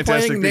 yeah. Are we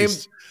Fantastic playing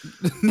Beasts.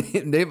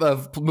 name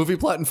a movie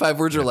plot in 5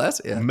 words or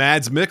less? Yeah.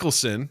 Mads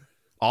Mikkelsen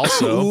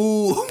also.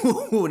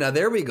 Ooh, now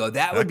there we go.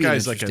 That would be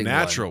guy's like a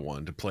natural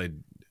one to play.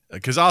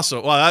 Because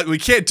also, we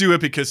can't do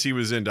it because he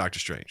was in Doctor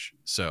Strange.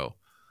 So,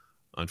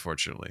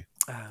 unfortunately,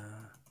 it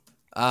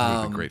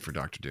would be great for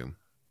Doctor Doom.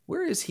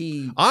 Where is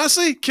he?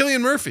 Honestly,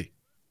 Cillian Murphy.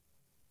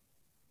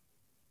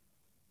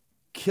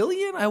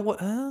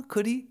 Cillian?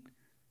 Could he?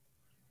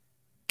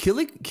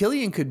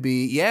 Cillian could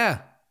be, yeah.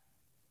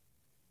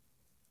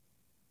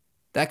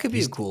 That could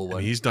be a cool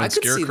one. He's done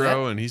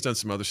Scarecrow and he's done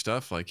some other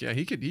stuff. Like, yeah,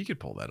 he could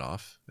pull that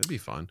off. That'd be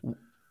fun.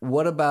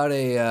 What about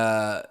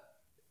a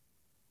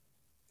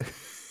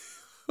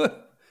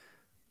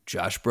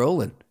Josh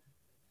Brolin?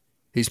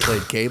 He's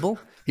played Cable.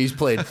 He's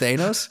played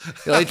Thanos.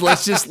 Like,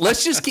 let's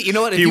just keep, you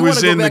know what? If he you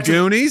was in the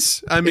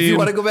Goonies. I mean, if you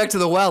want to go back to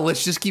the well,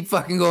 let's just keep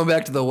fucking going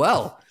back to the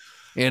well.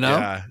 You know?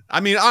 Yeah. I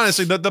mean,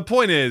 honestly, the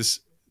point is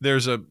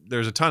there's a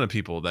ton of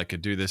people that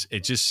could do this.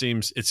 It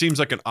seems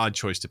like an odd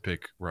choice to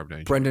pick Robert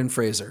Downey Jr. Brendan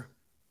Fraser.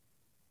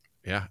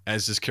 Yeah,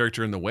 as this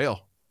character in The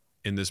Whale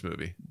in this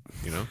movie,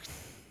 you know?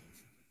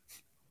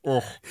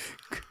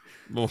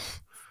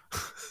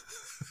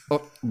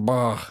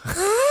 Bah.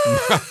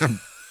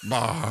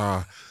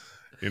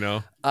 You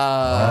know?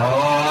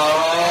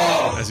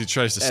 As he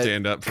tries to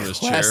stand up from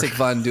his chair. Classic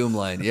Von Doom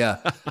line, yeah.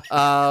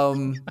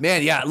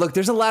 Man, yeah, look,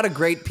 there's a lot of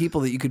great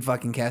people that you could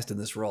fucking cast in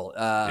this role.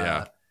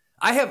 Yeah.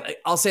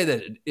 I'll say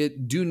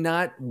that do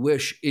not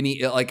wish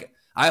any, like,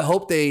 I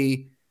hope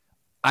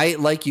I,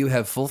 like you,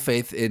 have full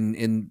faith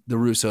in the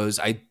Russos.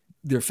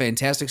 They're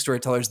fantastic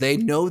storytellers. They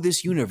know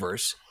this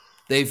universe.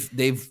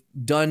 They've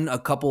done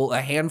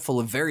a handful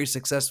of very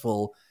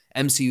successful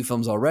MCU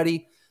films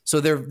already. So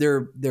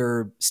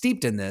they're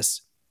steeped in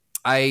this.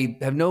 I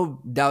have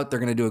no doubt they're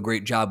going to do a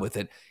great job with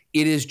it.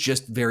 It is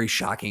just very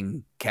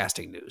shocking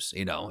casting news.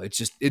 You know,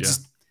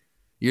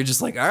 you're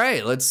just like, all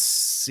right, let's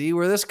see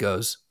where this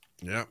goes.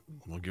 Yeah,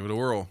 we'll give it a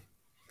whirl.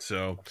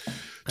 So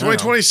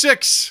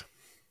 2026,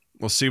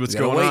 we'll see what's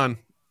going on.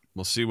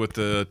 We'll see what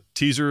the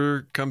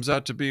teaser comes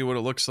out to be, what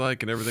it looks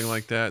like, and everything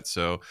like that.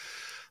 So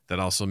that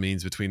also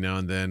means between now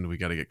and then, we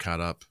got to get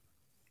caught up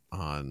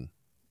on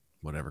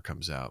whatever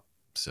comes out.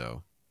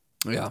 So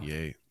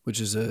yay. Which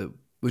is a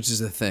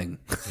thing.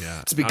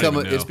 Yeah, it's become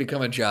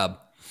a job.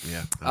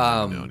 Yeah, I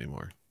don't even know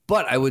anymore.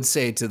 But I would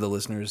say to the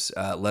listeners,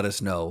 let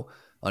us know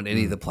on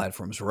any of the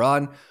platforms we're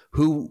on.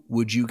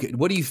 What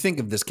do you think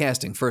of this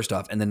casting, first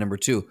off? And then number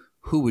two,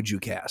 who would you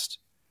cast?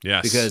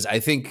 Yes. Because I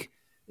think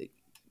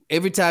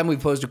every time we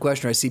posed a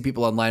question, I see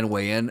people online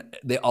weigh in.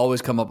 They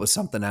always come up with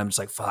something. I'm just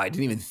like, I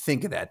didn't even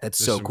think of that. That's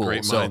There's so some cool.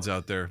 Great minds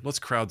out there. Let's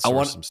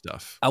crowdsource some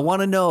stuff. I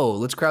want to know.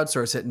 Let's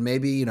crowdsource it, and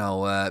maybe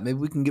maybe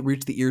we can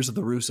reach the ears of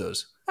the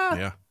Russos.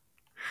 Yeah.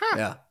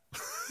 Yeah.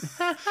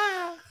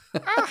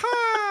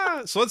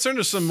 So let's turn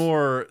to some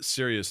more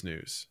serious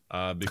news,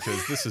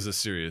 because this is a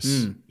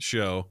serious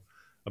show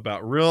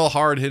about real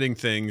hard-hitting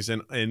things,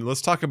 and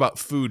let's talk about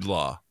food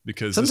law,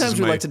 because sometimes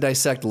we like to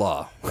dissect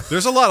law.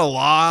 There's a lot of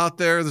law out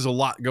there. There's a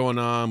lot going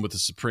on with the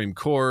Supreme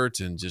Court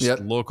and just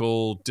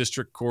local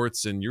district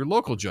courts and your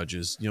local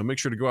judges. Make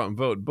sure to go out and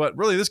vote. But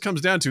really, this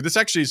comes down to, this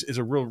actually is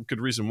a real good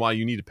reason why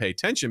you need to pay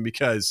attention,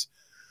 because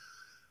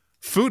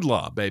food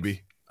law,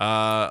 baby.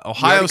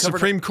 Ohio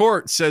Supreme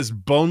Court says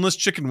boneless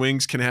chicken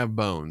wings can have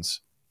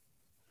bones.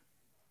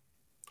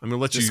 I'm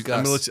gonna let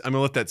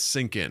that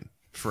sink in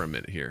for a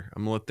minute here.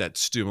 I'm gonna let that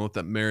stew. I'm gonna let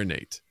that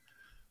marinate.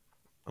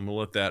 I'm gonna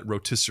let that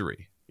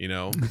rotisserie.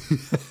 I'm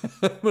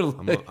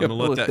gonna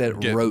let that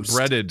get roast.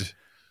 Breaded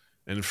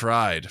and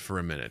fried for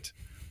a minute.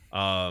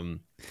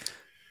 Byline,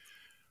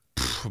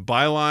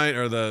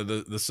 or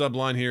the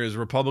subline here is: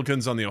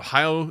 Republicans on the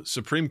Ohio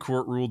Supreme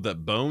Court ruled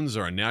that bones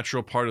are a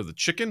natural part of the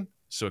chicken,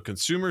 so a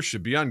consumer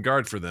should be on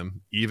guard for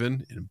them,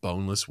 even in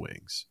boneless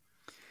wings.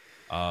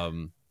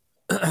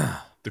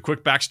 The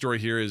quick backstory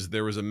here is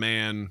there was a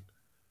man.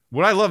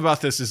 What I love about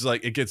this is,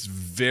 like, it gets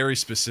very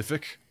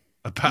specific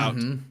about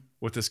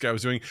what this guy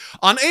was doing.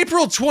 On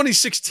April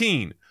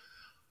 2016,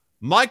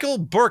 Michael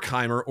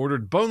Burkheimer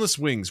ordered boneless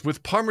wings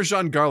with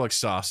Parmesan garlic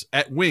sauce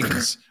at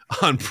Wings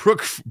on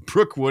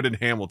Brookwood in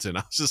Hamilton.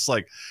 I was just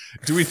like,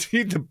 do we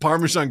need the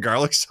Parmesan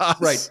garlic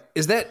sauce? Right.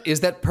 Is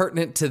that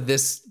pertinent to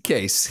this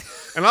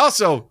case? And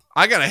also,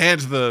 I got to hand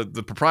to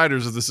the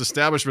proprietors of this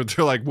establishment.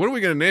 They're like, what are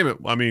we going to name it?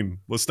 I mean,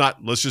 let's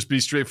just be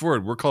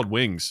straightforward. We're called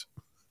Wings.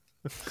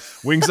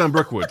 Wings on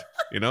Brookwood,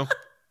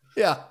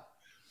 Yeah.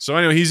 So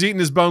anyway, he's eating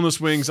his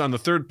boneless wings. On the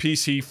third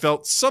piece, he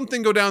felt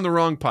something go down the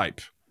wrong pipe.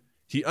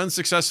 He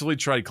unsuccessfully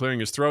tried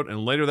clearing his throat,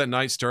 and later that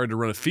night started to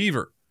run a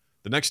fever.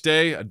 The next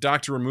day, a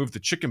doctor removed the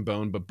chicken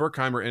bone, but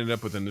Burkheimer ended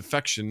up with an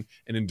infection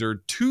and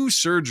endured 2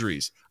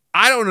 surgeries.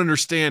 I don't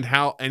understand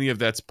how any of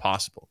that's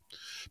possible.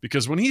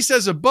 Because when he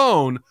says a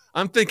bone,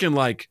 I'm thinking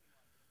like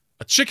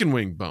a chicken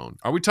wing bone.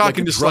 Are we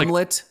talking just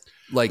drumlet?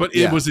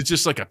 Was it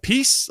just like a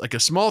piece, like a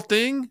small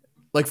thing?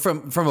 Like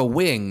from a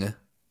wing.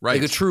 Right.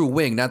 Like a true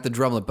wing, not the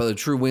drumlet, but a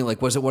true wing.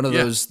 Like, was it one of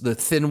those, the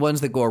thin ones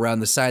that go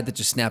around the side that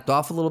just snapped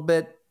off a little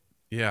bit?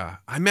 Yeah,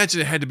 I imagine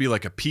it had to be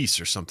like a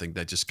piece or something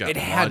that just got lodged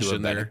in there. It had to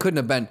have been. It couldn't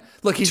have been.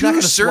 Look, he's 2 not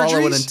going to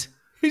swallow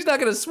he's not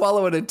going to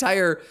swallow an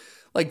entire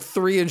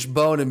 3-inch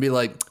bone and be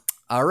like,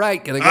 "All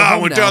right, gonna go home I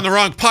went down the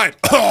wrong pipe."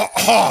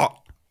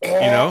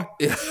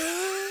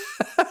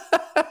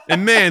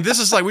 And man, this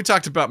is like we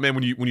talked about. Man,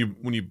 when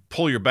you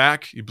pull your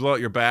back, you blow out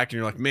your back, and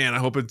you're like, man, I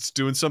hope it's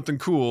doing something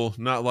cool,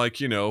 not like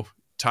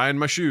tying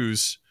my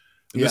shoes.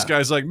 And this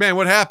guy's like, man,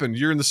 what happened?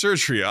 You're in the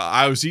surgery.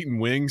 I was eating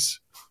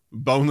wings.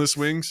 Boneless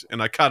wings,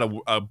 and I caught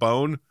a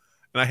bone,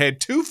 and I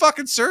had 2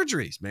 fucking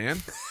surgeries, man.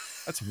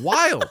 That's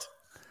wild.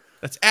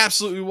 That's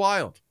absolutely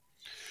wild.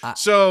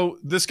 So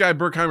this guy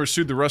Burkheimer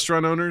sued the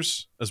restaurant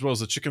owners as well as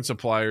the chicken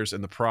suppliers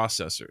and the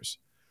processors,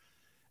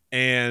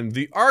 and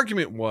the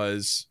argument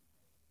was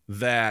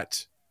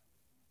that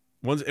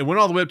it went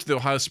all the way up to the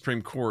Ohio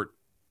Supreme Court,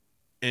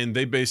 and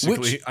they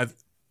basically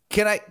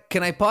can I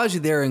pause you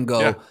there and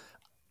go? Yeah.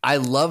 I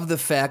love the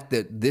fact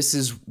that this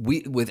is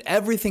with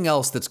everything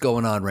else that's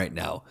going on right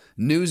now.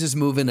 News is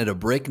moving at a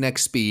breakneck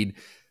speed.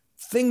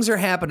 Things are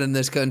happening in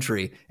this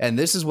country, and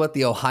this is what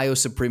the Ohio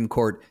Supreme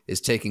Court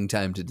is taking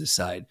time to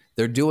decide.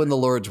 They're doing the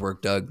Lord's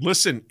work, Doug.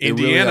 Listen,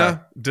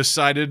 Indiana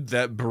decided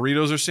that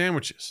burritos are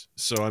sandwiches.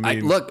 So I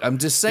mean, look, I'm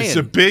just saying, it's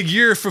a big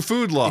year for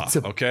food law. It's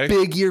a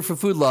big year for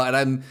food law,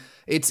 and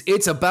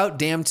it's about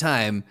damn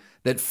time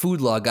that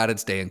food law got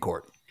its day in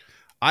court.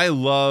 I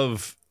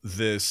love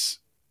this.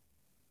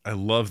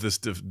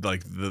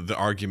 Like the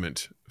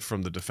argument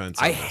from the defense.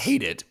 I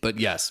hate it, but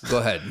yes, go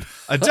ahead.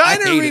 A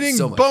diner eating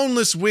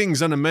boneless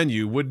wings on a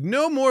menu would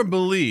no more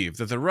believe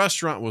that the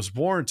restaurant was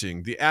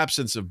warranting the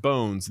absence of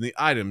bones in the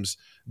items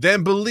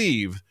than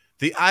believe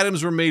the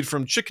items were made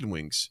from chicken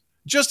wings,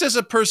 just as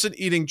a person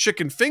eating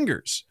chicken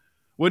fingers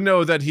would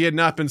know that he had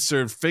not been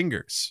served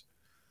fingers.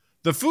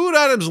 The food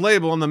items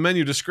label on the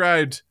menu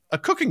described a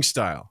cooking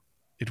style.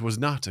 It was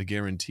not a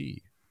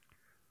guarantee.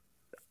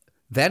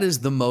 That is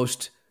the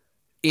most,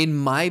 in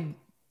my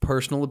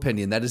personal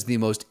opinion, that is the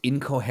most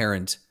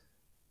incoherent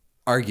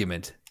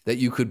argument that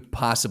you could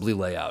possibly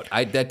lay out.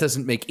 That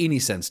doesn't make any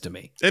sense to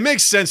me. It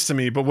makes sense to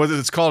me, but what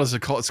it's called is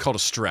it's called a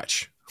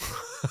stretch.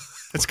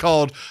 It's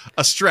called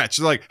a stretch.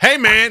 It's like, hey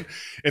man,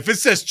 if it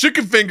says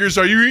chicken fingers,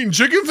 are you eating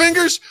chicken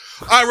fingers?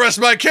 I rest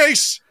my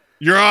case,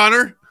 Your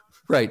Honor.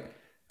 Right.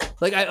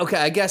 Like,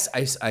 I guess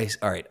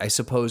all right, I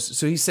suppose.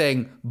 So he's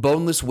saying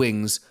boneless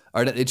wings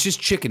it's just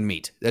chicken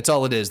meat. That's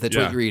all it is. That's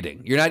what you're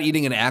eating. You're not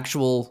eating an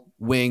actual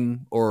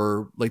wing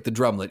or like the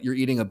drumlet. You're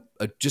eating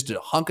just a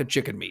hunk of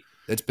chicken meat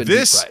that's been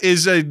This deep fried.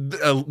 is a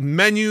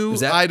menu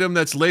item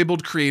that's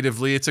labeled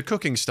creatively. It's a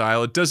cooking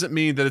style. It doesn't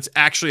mean that it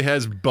actually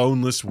has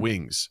boneless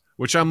wings,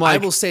 which I'm like.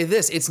 I will say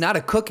this. It's not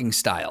a cooking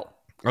style.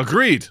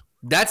 Agreed.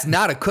 That's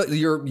not a cook.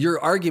 Your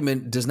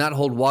argument does not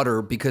hold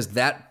water because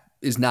that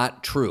is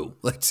not true.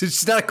 Like, it's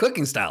just not a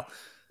cooking style.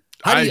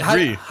 I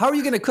agree. How are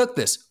you going to cook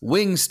this?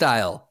 Wing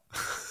style.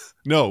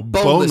 No,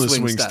 boneless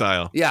wing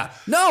style. Yeah.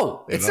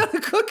 No, it's not a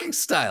cooking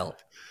style.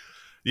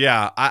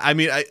 Yeah. I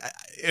mean,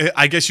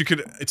 I guess you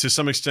could, to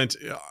some extent,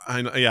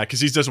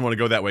 because he doesn't want to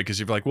go that way because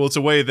you're like, well, it's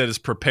a way that is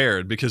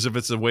prepared. Because if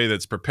it's a way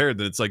that's prepared,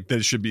 then it's like,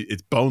 then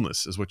it's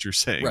boneless is what you're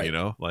saying, right. you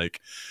know? Like,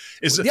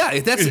 if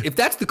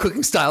that's the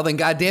cooking style, then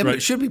goddamn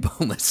it should be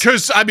boneless.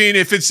 Because, I mean,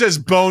 if it says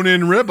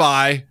bone-in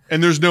ribeye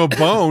and there's no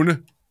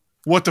bone,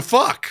 what the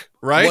fuck,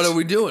 right? What are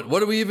we doing? What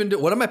do we even do?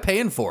 What am I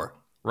paying for?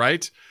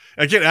 Right?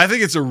 Again, I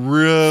think it's a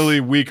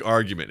really weak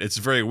argument. It's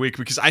very weak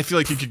because I feel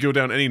like you could go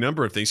down any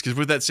number of things. Because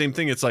with that same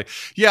thing, it's like,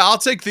 yeah, I'll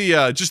take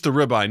the just the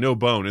ribeye, no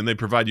bone, and they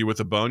provide you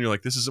with a bone. You're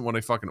like, this isn't what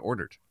I fucking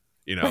ordered,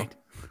 you know? Right.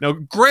 Now,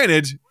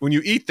 granted, when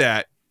you eat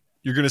that,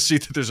 you're gonna see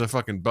that there's a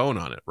fucking bone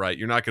on it, right?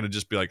 You're not gonna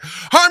just be like,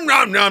 hum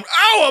nom nom,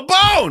 ow, a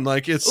bone!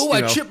 Like it's,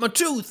 I chipped my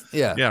tooth.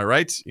 Yeah, yeah,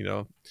 right. You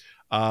know,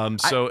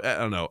 so I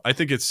don't know. I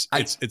think it's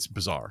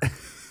bizarre.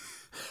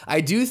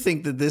 I do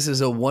think that this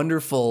is a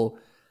wonderful.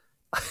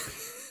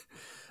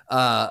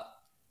 I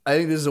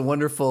think this is a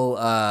wonderful.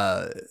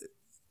 The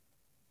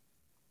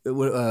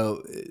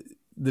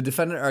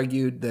defendant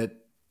argued that.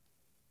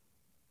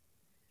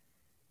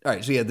 All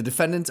right, so yeah, the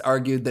defendants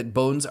argued that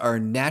bones are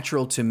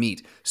natural to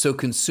meat, so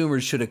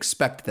consumers should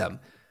expect them.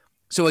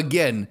 So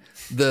again,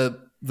 the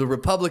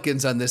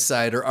Republicans on this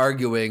side are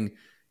arguing,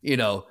 you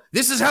know,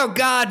 this is how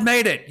God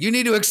made it. You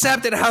need to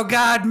accept it how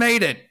God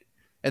made it.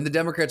 And the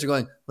Democrats are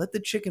going, let the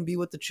chicken be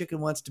what the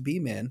chicken wants to be,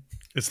 man.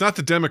 It's not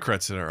the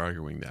Democrats that are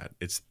arguing that.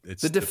 It's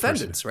the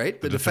defendants,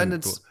 right? The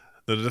defendants.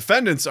 The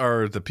defendants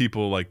are the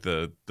people like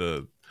the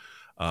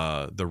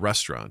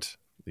restaurant.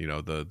 You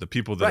know, the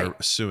people that are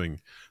suing.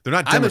 They're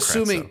not Democrats.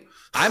 I'm assuming.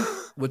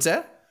 What's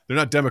that? They're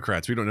not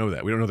Democrats. We don't know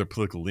that. We don't know their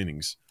political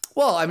leanings.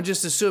 Well, I'm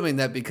just assuming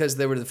that because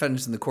they were the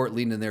defendants in the court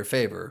leaned in their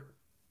favor.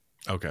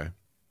 Okay.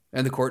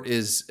 And the court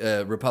is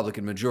a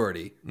Republican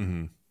majority.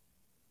 Mm-hmm.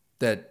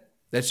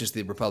 That's just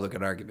the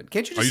Republican argument.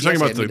 Can't you just? Are you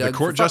talking about the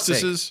court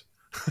justices?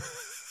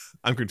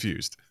 I'm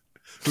confused.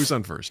 Who's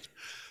on first?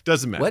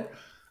 Doesn't matter. What?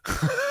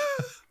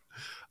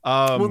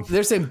 Well,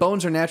 they're saying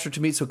bones are natural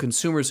to meat, so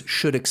consumers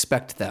should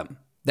expect them.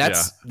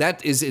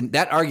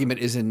 That argument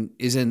is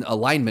in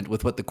alignment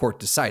with what the court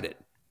decided.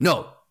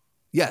 No.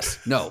 Yes.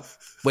 No.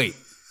 Wait.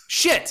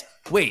 Shit.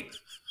 Wait.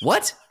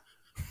 What?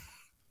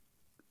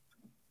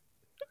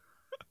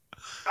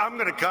 I'm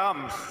gonna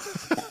come.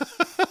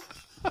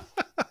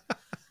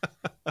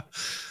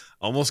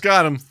 Almost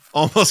got him.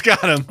 Almost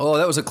got him. Oh,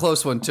 that was a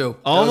close one too.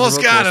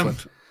 Almost got him.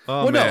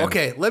 Oh, well, no,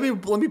 okay. Let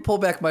me pull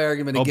back my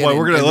argument again. Oh boy,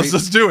 we're gonna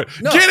let's do it.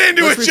 No, get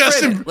into it,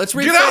 Justin. It. Let's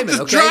reframe get out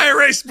the dry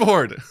erase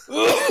board.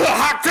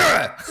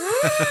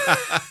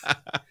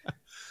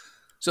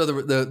 So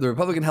the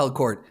Republican held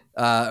court,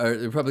 or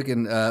the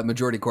Republican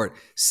majority court,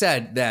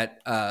 said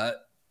that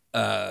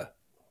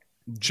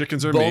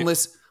chickens are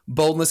boneless. Meat.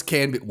 Boneless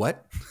can be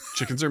what?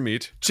 Chickens are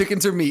meat.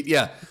 Chickens are meat.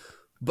 Yeah,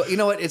 but you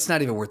know what? It's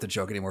not even worth the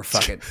joke anymore.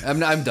 Fuck it.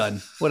 I'm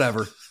done.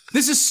 Whatever.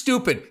 This is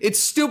stupid. It's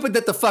stupid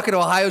that the fucking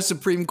Ohio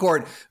Supreme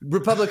Court,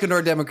 Republican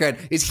or Democrat,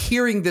 is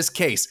hearing this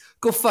case.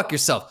 Go fuck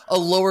yourself. A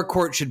lower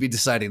court should be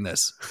deciding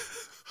this.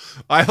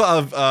 I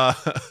love.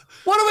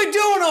 What are we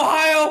doing,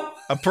 Ohio?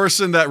 A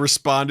person that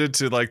responded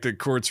to like the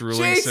court's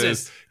ruling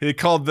says they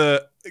called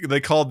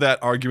that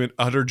argument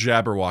utter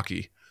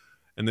jabberwocky,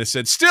 and they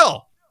said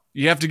still.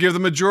 You have to give the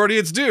majority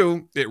its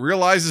due. It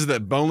realizes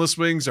that boneless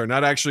wings are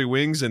not actually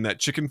wings and that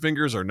chicken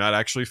fingers are not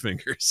actually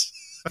fingers.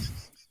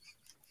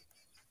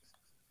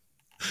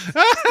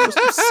 Most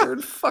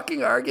absurd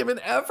fucking argument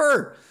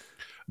ever.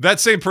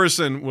 That same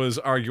person was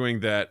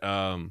arguing that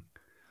the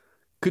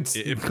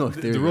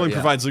ruling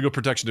provides legal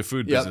protection to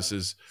food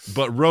businesses,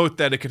 but wrote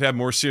that it could have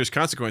more serious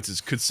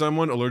consequences. Could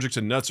someone allergic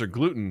to nuts or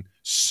gluten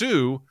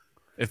sue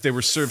if they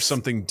were served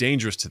something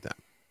dangerous to them?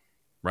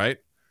 Right?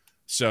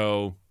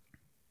 So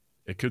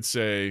it could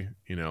say,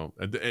 you know,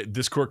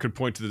 this court could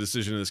point to the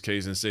decision in this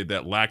case and say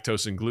that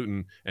lactose and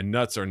gluten and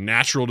nuts are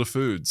natural to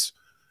foods,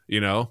 you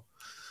know?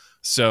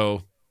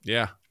 So,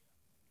 yeah.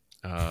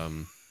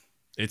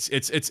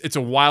 It's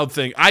a wild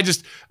thing. I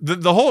just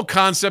the whole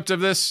concept of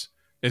this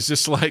is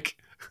just like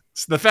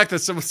the fact that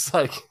someone's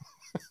like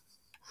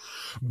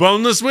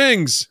boneless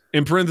wings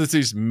in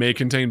parentheses may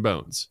contain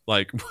bones.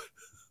 Like,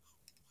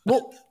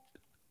 well,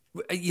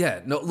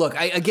 yeah, no. Look,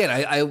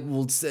 I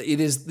will say it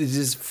is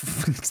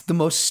it's the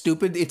most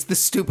stupid. It's the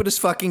stupidest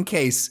fucking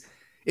case.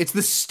 It's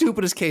the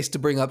stupidest case to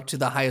bring up to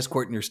the highest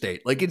court in your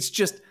state. Like, it's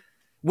just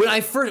when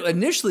I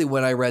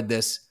read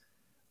this,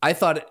 I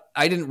thought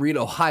I didn't read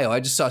Ohio.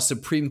 I just saw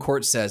Supreme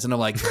Court says, and I'm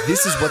like,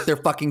 this is what they're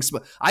fucking.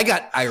 I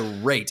got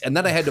irate, and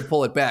then I had to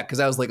pull it back because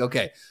I was like,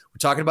 okay, we're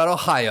talking about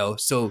Ohio,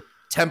 so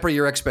temper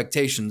your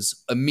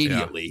expectations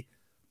immediately.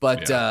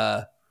 But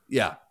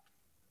yeah,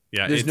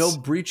 there's no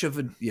breach of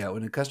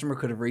when a customer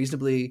could have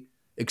reasonably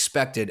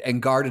expected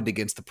and guarded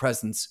against the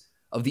presence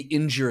of the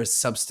injurious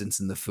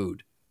substance in the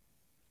food.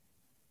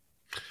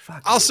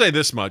 I'll say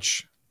this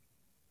much: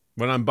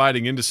 when I'm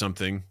biting into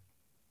something,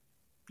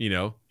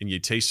 and you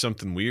taste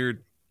something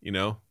weird,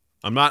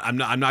 I'm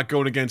not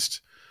going against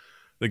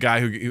the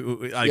guy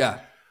who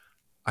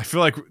I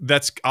feel like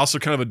that's also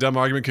kind of a dumb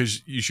argument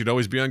because you should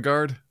always be on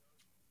guard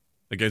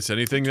against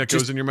anything that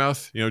goes in your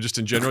mouth. Just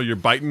in general, you're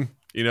biting,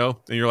 and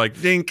you're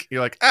like, dink,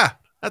 you're like,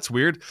 that's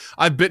weird.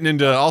 I've bitten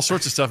into all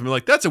sorts of stuff and be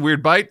like, that's a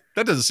weird bite.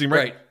 That doesn't seem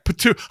right.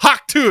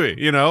 Hak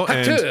tui, and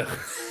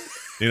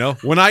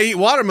when I eat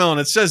watermelon,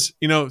 it says,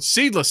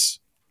 seedless.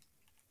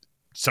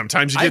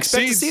 Sometimes you get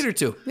seeds. A seed or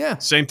two. Yeah.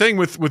 Same thing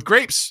with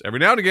grapes. Every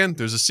now and again,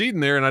 there's a seed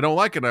in there, and I don't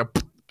like it. I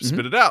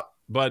spit it out.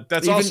 But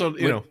that's also,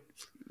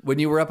 when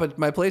you were up at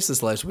my place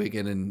this last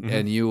weekend,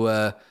 and you,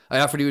 I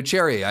offered you a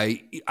cherry.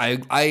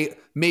 I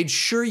made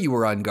sure you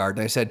were on guard,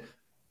 and I said,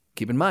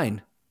 keep in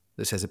mind,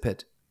 this has a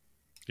pit.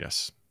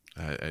 Yes.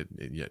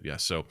 Yeah.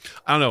 So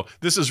I don't know.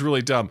 This is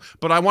really dumb.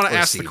 But I want to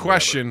ask the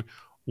question: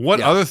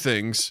 what other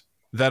things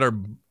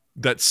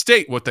that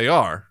state what they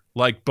are,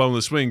 like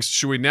boneless wings,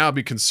 should we now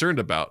be concerned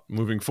about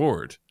moving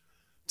forward?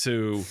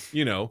 Should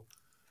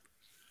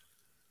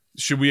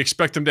we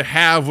expect them to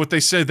have what they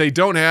say they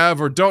don't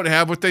have, or don't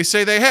have what they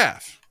say they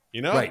have?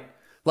 Right.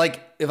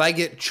 Like if I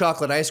get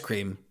chocolate ice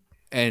cream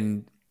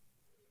and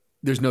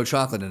there's no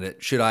chocolate in it,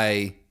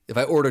 if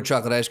I order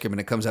chocolate ice cream and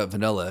it comes out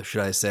vanilla,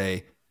 should I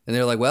say? And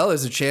they're like, well,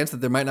 there's a chance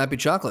that there might not be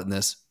chocolate in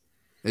this.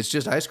 It's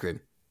just ice cream.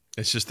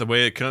 It's just the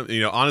way it comes.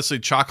 Honestly,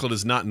 chocolate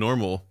is not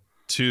normal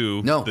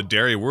to the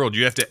dairy world.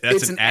 You have to.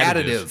 That's an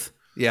additive.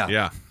 Yeah.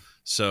 Yeah.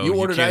 So you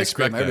ordered ice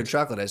cream. I ordered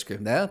chocolate ice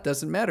cream. That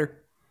doesn't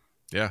matter.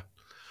 Yeah.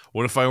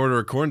 What if I order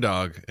a corn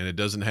dog and it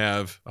doesn't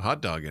have a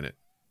hot dog in it?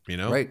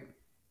 Right.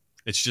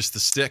 It's just the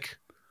stick.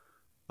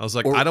 I was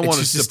like, I don't want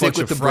a bunch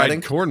of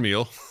fried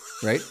cornmeal.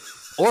 Right.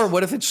 Or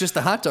what if it's just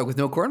a hot dog with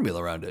no cornmeal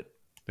around it?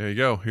 There you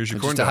go. Here's your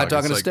corn dog. Just a hot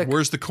dog and a stick.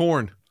 Where's the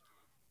corn?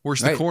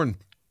 Where's the corn?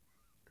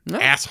 No.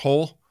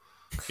 Asshole.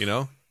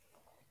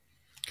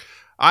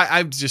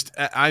 I'm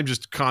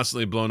just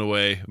constantly blown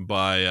away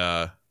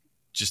by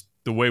just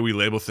the way we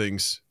label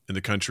things in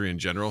the country in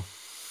general.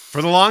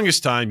 For the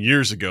longest time,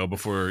 years ago,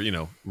 before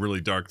really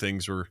dark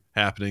things were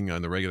happening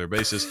on the regular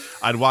basis,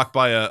 I'd walk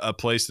by a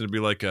place and it'd be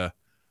like a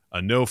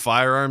no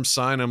firearms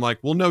sign. I'm like,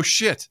 well, no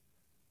shit,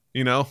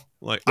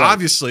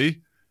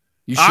 obviously.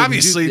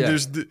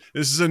 This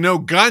is a no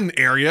gun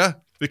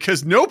area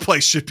because no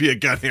place should be a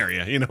gun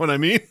area. You know what I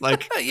mean?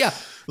 Like, yeah.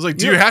 I was like,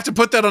 do you have to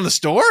put that on the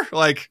store?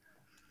 Like,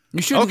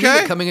 you shouldn't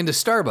leave it coming into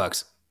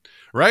Starbucks.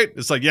 Right?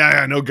 It's like,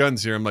 yeah, no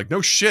guns here. I'm like, no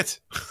shit.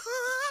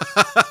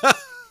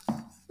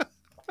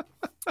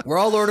 We're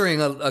all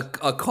ordering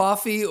a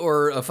coffee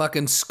or a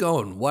fucking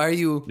scone. Why are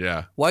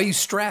you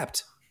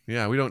strapped?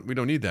 Yeah, we don't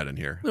need that in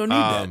here. We don't need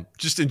that.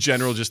 Just in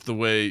general, just the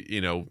way,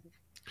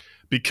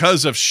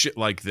 because of shit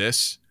like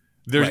this,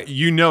 there's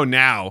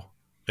now,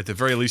 at the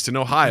very least in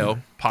Ohio,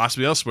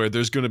 possibly elsewhere,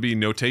 there's going to be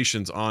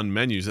notations on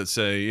menus that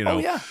say,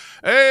 hey,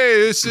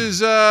 this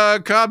is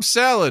Cobb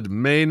salad,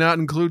 may not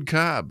include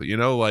Cobb,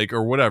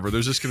 or whatever.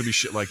 There's just going to be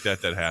shit like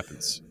that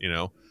happens,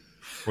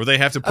 where they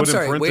have to put in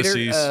parentheses.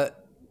 Waiter,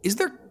 is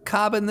there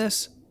Cobb in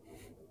this?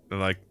 They're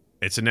like,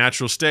 it's a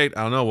natural state.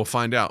 I don't know. We'll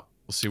find out.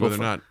 We'll see whether or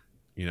not,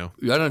 I don't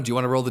know. Do you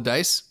want to roll the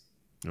dice?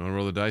 You want to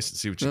roll the dice and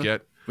see what you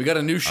get? We got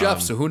a new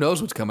chef, so who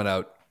knows what's coming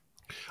out.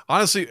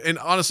 Honestly,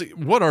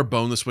 what are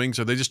boneless wings?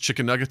 Are they just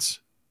chicken nuggets?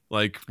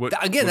 Like what?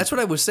 Again, that's what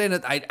I was saying.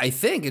 I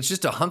think it's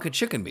just a hunk of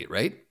chicken meat,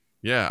 right?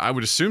 Yeah, I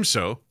would assume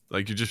so.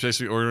 Like you're just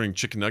basically ordering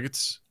chicken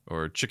nuggets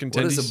or chicken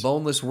tendies. What is a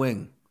boneless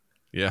wing?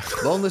 Yeah.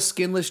 Boneless,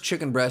 skinless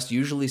chicken breast,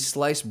 usually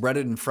sliced,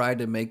 breaded, and fried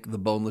to make the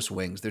boneless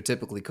wings. They're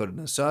typically coated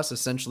in a sauce,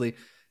 essentially,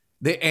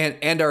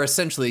 and are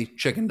essentially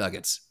chicken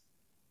nuggets.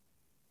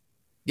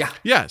 Yeah.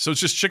 Yeah, so it's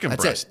just chicken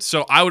breast.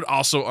 So I would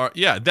also,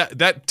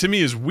 that to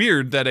me is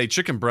weird that a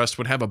chicken breast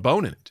would have a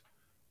bone in it.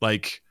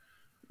 Like,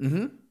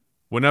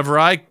 whenever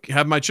I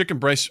have my chicken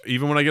breast,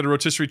 even when I get a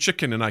rotisserie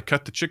chicken and I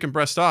cut the chicken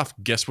breast off,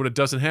 guess what it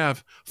doesn't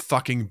have?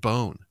 Fucking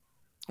bone.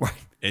 Right.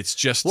 It's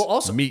just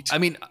meat. I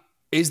mean,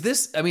 is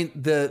this,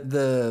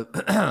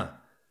 the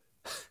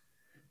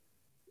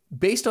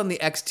based on the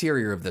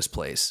exterior of this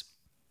place,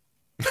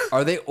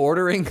 are they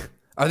ordering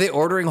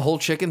whole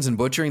chickens and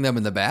butchering them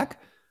in the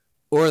back?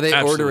 Or are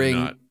they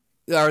ordering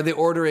are they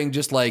ordering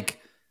just like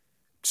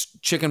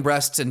chicken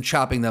breasts and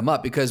chopping them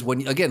up? Because when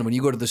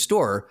you go to the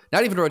store,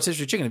 not even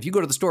rotisserie chicken, if you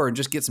go to the store and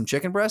just get some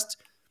chicken breasts,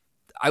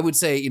 I would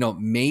say,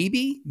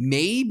 maybe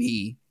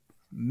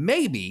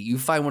you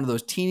find one of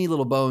those teeny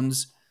little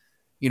bones,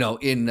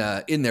 in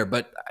there.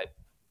 But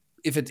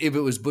if it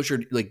was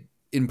butchered like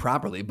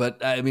improperly,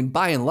 but I mean,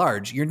 by and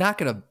large, you're not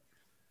gonna.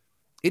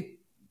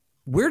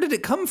 Where did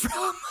it come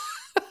from?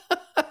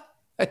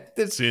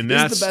 That's the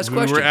best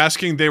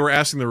question. They were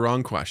asking the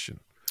wrong question.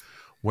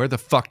 Where the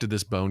fuck did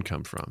this bone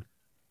come from?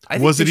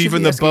 Was it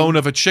even the bone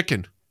of a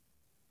chicken?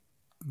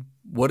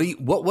 What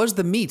was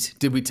the meat?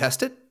 Did we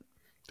test it?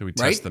 Did we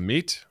test the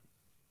meat?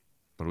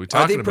 What are we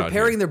talking about? Are they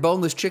preparing their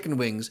boneless chicken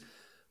wings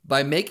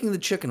by making the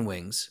chicken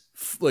wings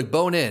like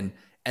bone in,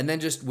 and then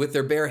just with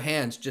their bare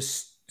hands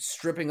just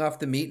stripping off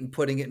the meat and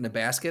putting it in a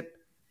basket?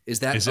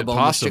 Is that a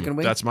boneless chicken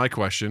wing? That's my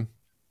question.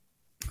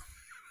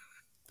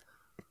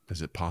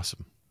 Is it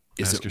possum?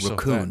 Is it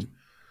raccoon?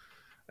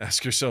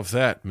 Ask yourself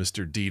that,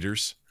 Mr.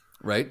 Dieters.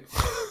 Right?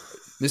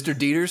 Mr.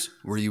 Dieters,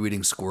 were you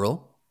eating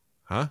squirrel?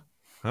 Huh?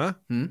 What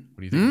do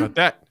you think about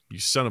that, you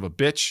son of a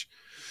bitch?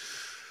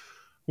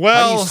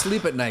 Well, how do you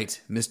sleep at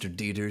night, Mr.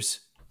 Dieters?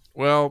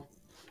 Well,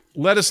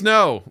 let us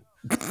know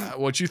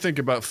what you think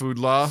about food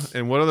law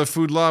and what other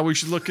food law we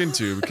should look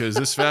into, because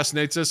this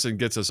fascinates us and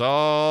gets us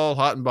all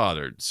hot and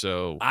bothered.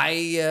 So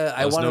I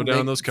want to know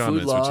down in those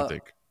comments what you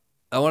think.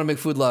 I want to make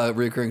food law a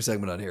recurring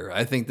segment on here.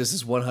 I think this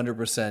is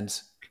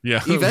 100%.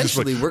 Yeah.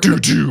 Eventually, we're going to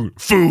do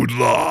food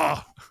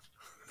law.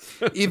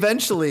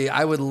 Eventually,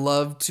 I would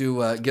love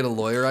to get a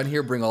lawyer on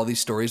here, bring all these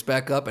stories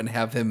back up, and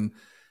have him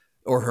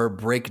or her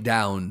break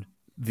down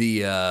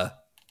the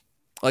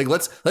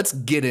let's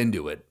get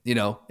into it.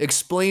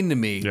 Explain to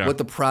me what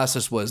the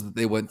process was that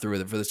they went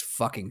through for this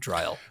fucking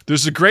trial.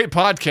 There's a great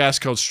podcast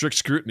called Strict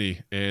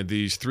Scrutiny, and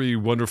these three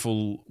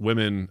wonderful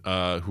women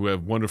who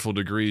have wonderful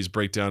degrees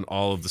break down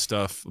all of the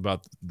stuff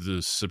about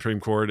the Supreme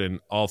Court and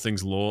all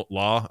things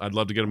law. I'd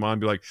love to get them on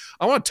and be like,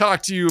 I want to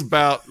talk to you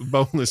about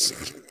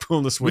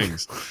boneless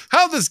wings.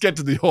 How did this get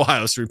to the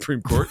Ohio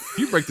Supreme Court?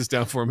 Can you break this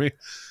down for me?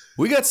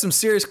 We got some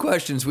serious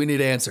questions we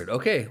need answered.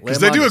 Okay. Because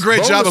they do a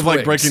great job of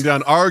like breaking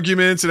down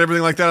arguments and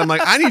everything like that. I'm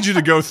like, I need you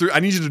to go through, I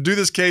need you to do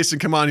this case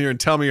and come on here and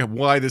tell me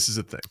why this is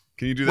a thing.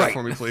 Can you do that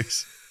for me,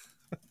 please?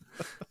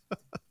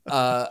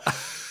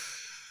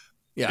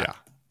 Yeah.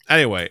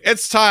 Anyway,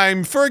 it's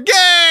time for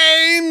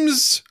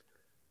games.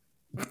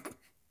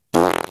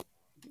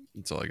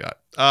 That's all I got.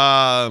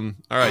 All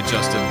right,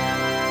 Justin.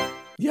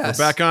 Yes.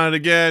 We're back on it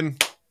again.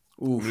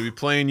 Ooh. I'm going to be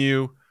playing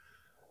you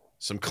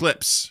some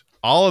clips.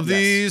 All of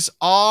these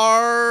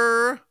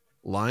are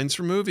lines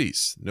from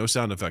movies. No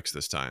sound effects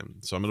this time.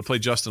 So I'm going to play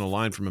Justin a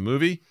line from a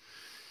movie.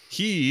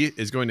 He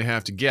is going to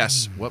have to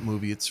guess what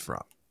movie it's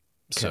from.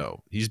 Okay.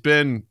 So he's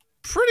been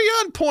pretty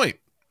on point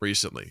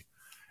recently.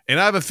 And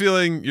I have a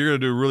feeling you're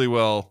going to do really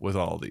well with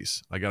all of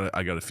these. I got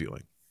a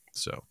feeling.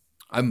 So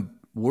I'm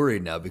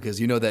worried now because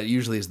that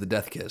usually is the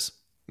death kiss.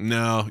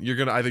 No,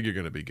 I think you're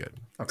going to be good.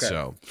 Okay.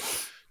 So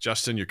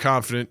Justin, you're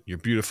confident. You're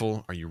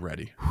beautiful. Are you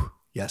ready?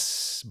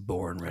 Yes,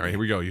 born ready. All right, here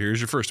we go.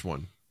 Here's your first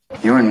one.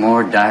 You're in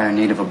more dire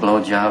need of a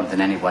blowjob than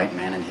any white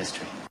man in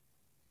history.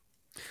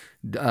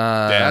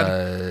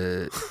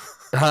 Dad?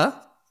 Huh?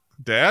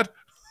 Dad?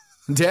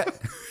 Dad?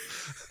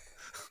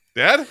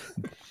 Dad?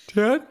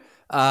 Dad?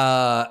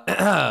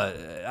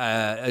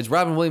 It's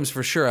Robin Williams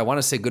for sure. I want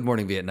to say Good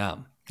Morning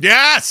Vietnam.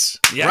 Yes!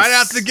 Right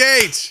out the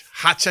gate.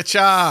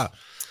 Ha-cha-cha.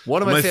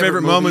 One of my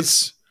favorite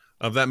moments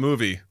of that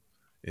movie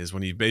is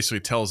when he basically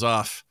tells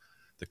off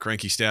the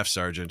cranky staff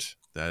sergeant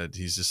that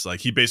he's just like,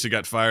 he basically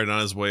got fired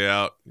on his way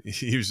out.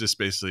 He was just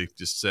basically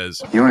just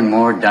says, you're in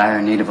more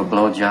dire need of a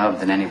blowjob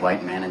than any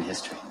white man in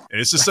history.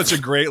 And it's just such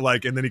a great,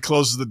 and then he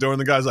closes the door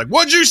and the guy's like,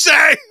 what'd you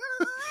say?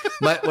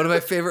 One of my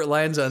favorite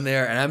lines on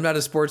there, and I'm not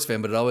a sports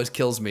fan, but it always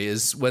kills me,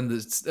 is when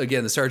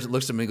the sergeant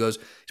looks at him and he goes,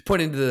 he's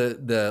pointing to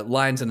the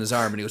lines on his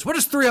arm and he goes, what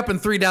does 3 up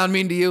and 3 down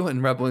mean to you?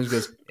 And Rob Williams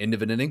goes, end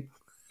of an inning.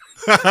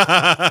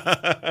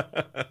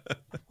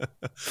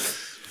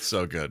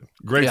 So good.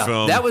 Great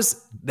film. That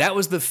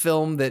was the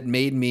film that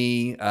made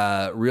me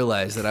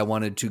realize that I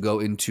wanted to go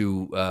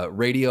into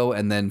radio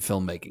and then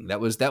filmmaking. That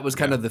was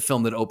kind of the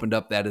film that opened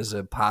up that as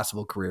a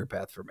possible career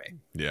path for me.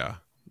 Yeah,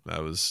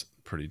 that was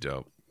pretty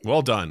dope.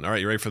 Well done. All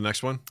right, you ready for the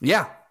next one?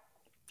 Yeah.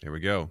 Here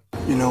we go.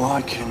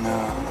 I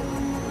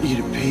can eat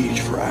a peach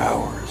for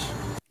hours.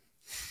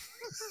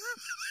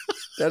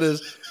 That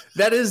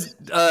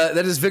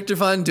is Victor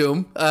Von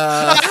Doom.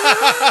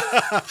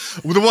 The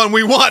one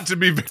we want to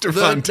be Victor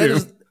Von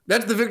Doom.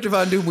 That's the Victor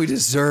Von Doom we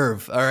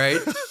deserve. All right.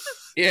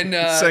 Saying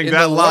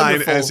that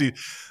line as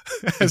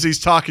he's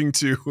talking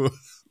to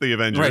the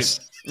Avengers.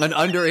 Right. An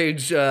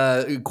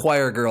underage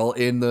choir girl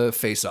in the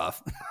Face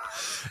Off.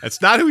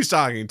 It's not who he's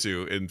talking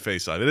to in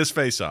Face Off. It is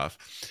Face Off.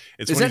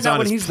 It's is when he's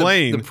on his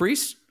plane. The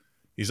priest?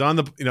 He's on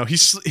the,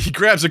 he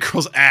grabs a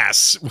girl's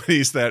ass when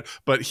he's that,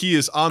 but he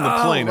is on the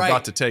plane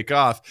about to take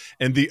off.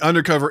 And the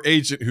undercover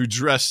agent who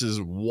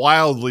dresses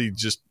wildly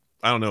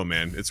I don't know,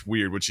 man. It's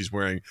weird what she's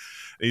wearing.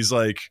 He's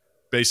like,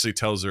 basically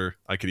tells her,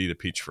 I could eat a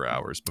peach for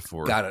hours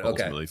before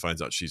ultimately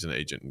finds out she's an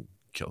agent and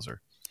kills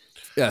her.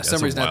 Yeah, for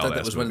some reason I thought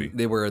that was movie. when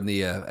they were in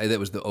the that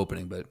was the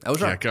opening, but I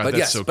was wrong. God, but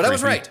yes, so but I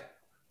was creepy. right.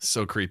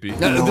 So creepy.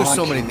 No, there's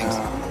so many things.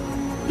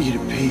 Eat a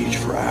peach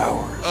for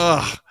hours.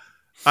 Ugh.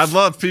 I'd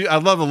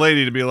love a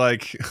lady to be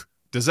like,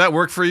 does that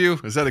work for you?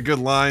 Is that a good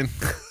line?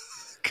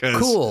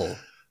 Cool.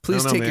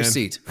 Please take your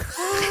seat.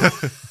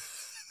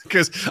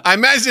 Because I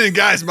imagine in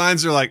guys'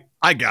 minds are like,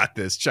 I got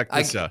this. Check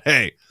this out.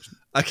 Hey,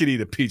 I could eat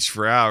a peach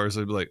for hours.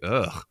 I'd be like,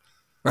 ugh.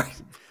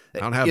 Right. I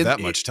don't have that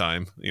much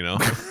time, you know.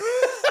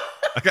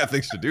 I got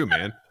things to do,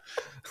 man.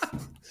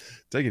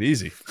 Take it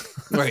easy.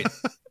 Right.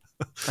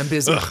 I'm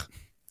busy. Ugh.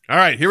 All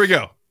right, here we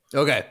go.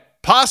 Okay.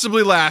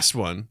 Possibly last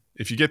one.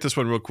 If you get this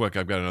one real quick,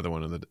 I've got another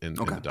one in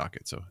the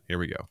docket. So here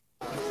we go.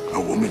 A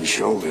woman's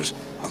shoulders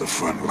are the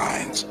front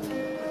lines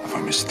of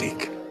her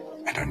mystique,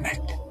 and her neck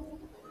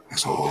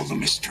is all the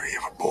mystery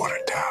of a border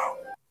town.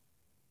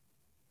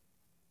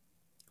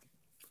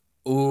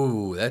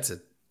 Ooh, that's a...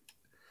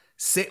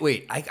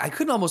 Wait, I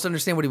couldn't almost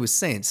understand what he was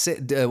saying. Say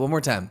one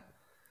more time.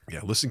 Yeah,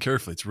 listen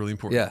carefully. It's really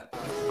important. Yeah.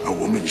 A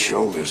woman's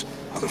shoulders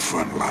are the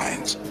front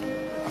lines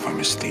of her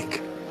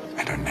mystique,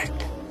 and her neck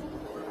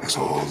is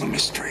all the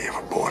mystery of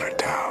a border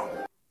town.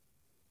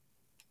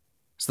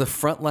 So the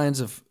front lines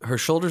of her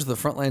shoulders, the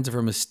front lines of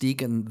her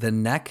mystique, and the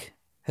neck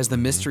has the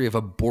mystery of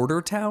a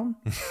border town?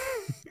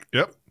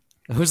 Yep.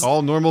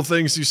 All normal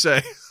things you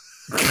say.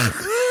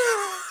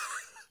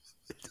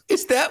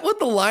 Is that what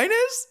the line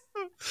is?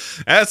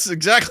 That's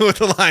exactly what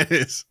the line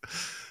is.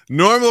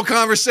 Normal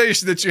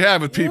conversation that you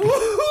have with people.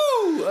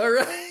 Woohoo! All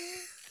right.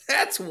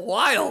 That's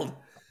wild.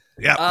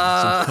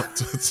 Yeah.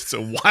 It's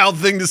a wild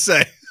thing to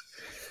say.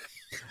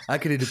 I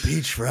could eat a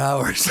peach for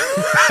hours.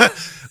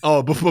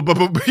 Oh,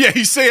 but yeah,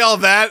 you say all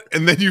that,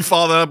 and then you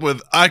follow that up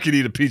with, I could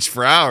eat a peach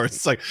for hours.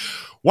 It's like,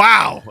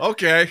 wow,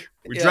 okay.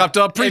 We dropped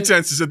all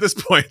pretenses at this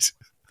point.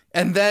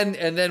 And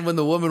then when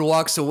the woman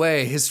walks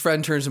away, his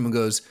friend turns to him and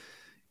goes,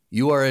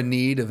 you're in dire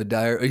need of a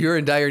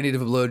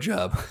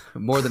blowjob.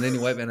 More than any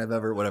white man I've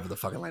ever, whatever the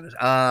fucking line is.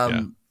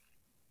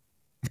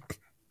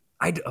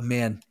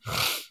 Man.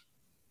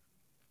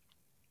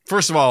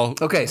 First of all,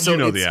 okay, so you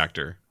know the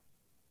actor.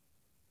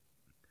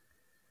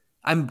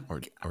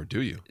 Or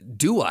do you?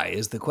 Do I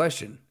is the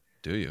question.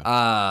 Do you?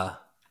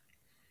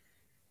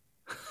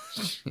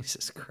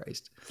 Jesus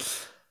Christ.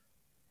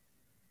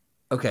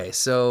 Okay,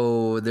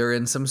 so they're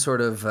in some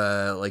sort of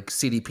like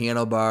seedy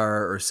piano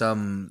bar or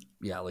some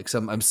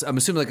I'm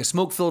assuming like a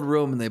smoke-filled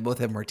room, and they both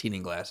have martini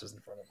glasses in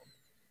front of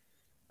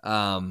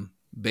them.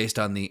 Based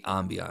on the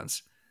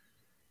ambiance.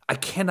 I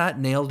cannot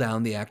nail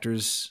down the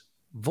actor's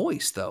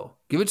voice though.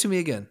 Give it to me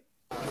again.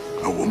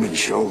 A woman's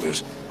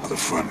shoulders are the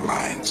front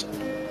lines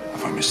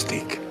of her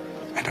mystique,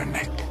 and her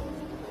neck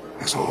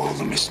is all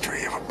the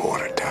mystery of a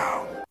border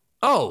town.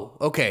 Oh,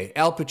 okay.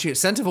 Al Pacino.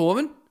 Scent of a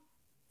Woman?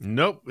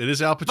 Nope, it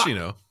is Al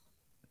Pacino.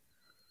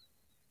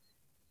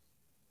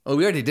 Oh,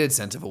 we already did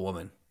Scent of a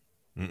Woman.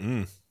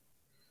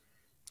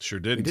 Sure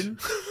didn't. We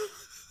didn't?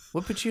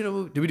 What Pacino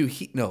movie? Did we do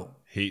Heat? No.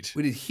 Heat.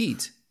 We did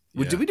Heat.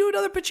 Yeah. Did we do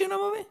another Pacino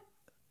movie?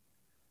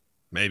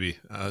 Maybe.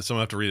 Someone will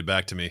have to read it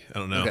back to me. I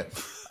don't know.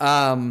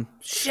 Okay.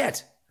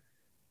 Shit.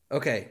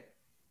 Okay.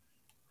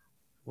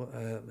 What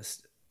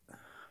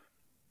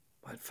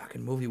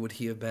fucking movie would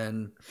he have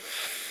been?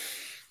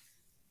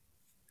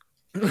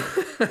 God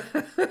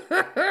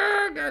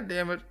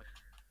damn it.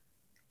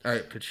 All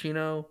right,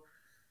 Pacino.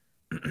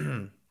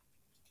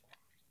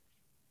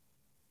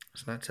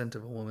 It's not Scent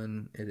of a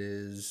Woman. It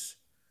is...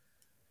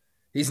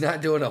 He's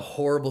not doing a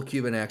horrible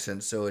Cuban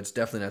accent, so it's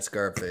definitely not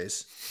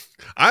Scarface.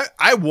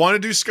 I want to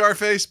do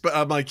Scarface, but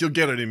I'm like, you'll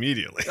get it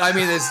immediately. I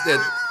mean,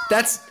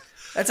 that's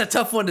a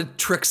tough one to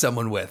trick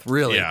someone with,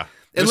 really. Yeah.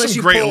 There's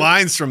some great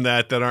lines from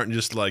that aren't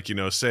just like,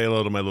 say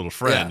hello to my little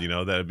friend,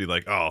 that'd be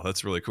like, oh,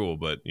 that's really cool.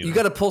 But you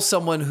got to pull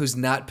someone who's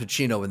not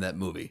Pacino in that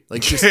movie.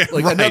 Like just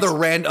like right. another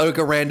like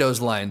a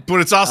rando's line. But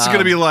it's also going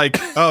to be like,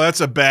 oh,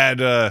 that's a bad,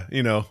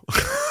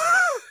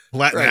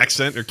 Latin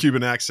accent or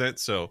Cuban accent.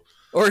 So,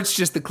 or it's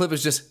just the clip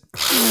is just,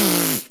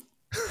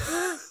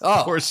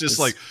 or it's just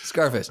like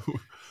Scarface.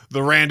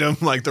 The random,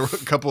 like the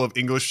couple of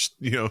English,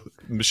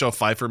 Michelle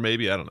Pfeiffer,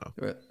 maybe. I don't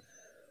know. Right.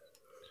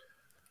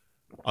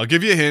 I'll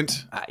give you a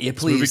hint. Yeah,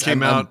 please. This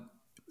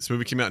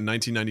movie came out in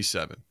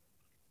 1997.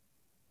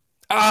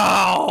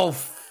 Oh,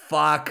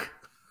 fuck.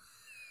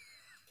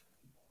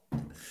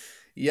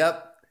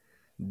 Yep.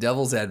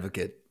 Devil's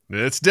Advocate.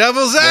 It's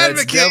Devil's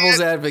Advocate. It's Devil's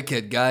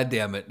Advocate. God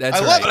damn it. That's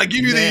I love it. I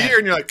give you the year,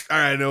 and you're like, all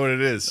right, I know what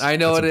it is. I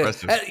know what it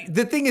is.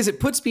 The thing is,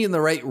 it puts me in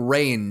the right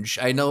range.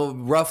 I know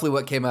roughly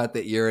what came out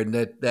that year, and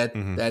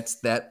that's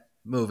that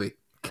movie.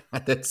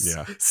 God, that's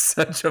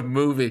such a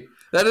movie.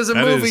 That is a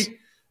movie.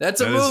 That's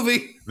a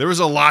movie. There was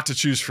a lot to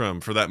choose from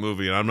for that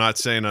movie, and I'm not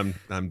saying I'm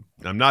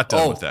not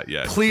done with that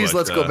yet. Please,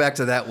 let's go back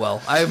to that.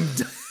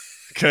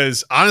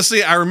 Because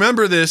honestly, I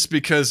remember this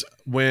because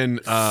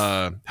when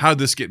How'd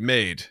This Get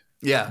Made?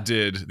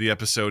 Did the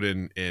episode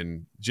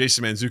and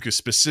Jason Mantzoukas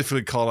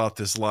specifically called out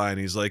this line.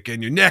 He's like,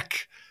 and your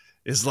neck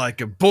is like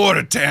a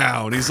border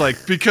town. He's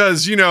like,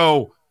 because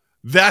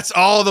that's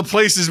all the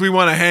places we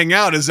want to hang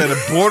out is at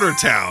a border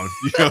town.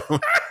 You know,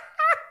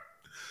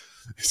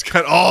 he's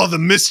got all the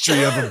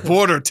mystery of a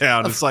border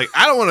town. It's like,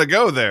 I don't want to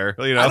go there.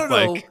 You know,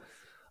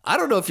 I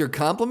don't know if you're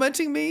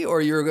complimenting me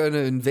or you're going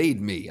to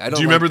invade me. I don't.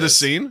 Do you remember this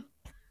scene?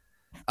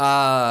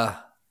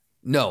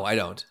 No, I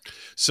don't.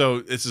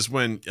 So this is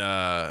when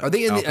are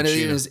they in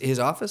his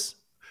office?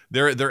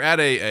 They're at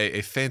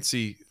a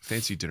fancy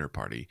dinner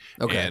party,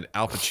 okay. And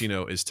Al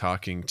Pacino is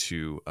talking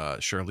to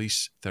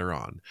Charlize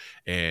Theron,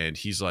 and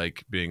he's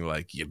like being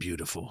like, "You're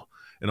beautiful,"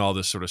 and all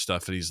this sort of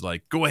stuff, and he's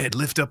like, "Go ahead,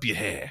 lift up your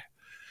hair,"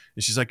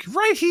 and she's like,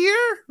 "Right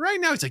here, right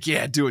now." He's like,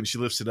 "Yeah, do it." And she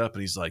lifts it up,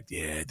 and he's like,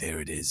 "Yeah,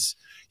 there it is.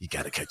 You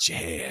got to cut your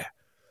hair,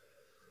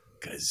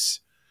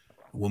 because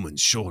a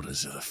woman's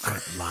shoulders are the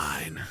front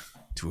line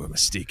to her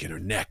mystique, and her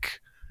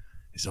neck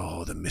is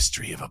all the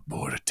mystery of a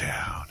border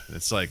town." And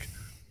it's like,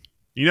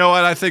 you know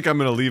what? I think I'm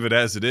going to leave it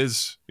as it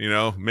is. You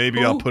know,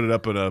 maybe I'll put it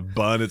up in a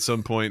bun at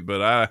some point,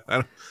 but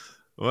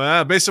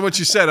well, based on what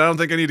you said, I don't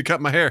think I need to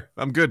cut my hair.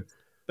 I'm good.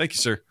 Thank you,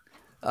 sir.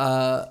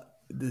 The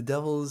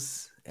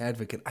Devil's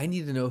Advocate. I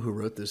need to know who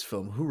wrote this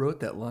film. Who wrote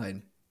that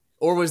line?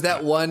 Or was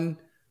that one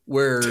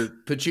where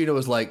Pacino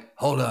was like,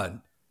 "Hold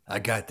on, I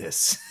got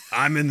this.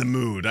 I'm in the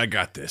mood. I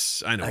got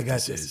this. I know what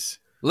this is.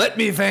 Let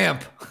me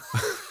vamp.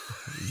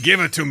 Give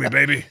it to me,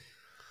 baby."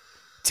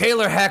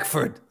 Taylor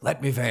Hackford,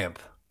 let me vamp.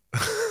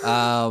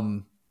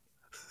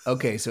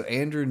 Okay, so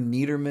Andrew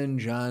Niederman,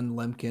 John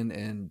Lemkin,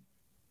 and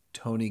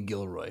Tony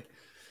Gilroy.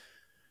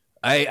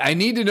 I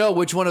need to know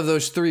which one of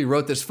those three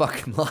wrote this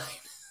fucking line.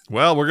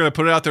 Well, we're going to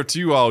put it out there to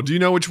you all. Do you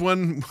know which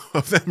one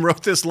of them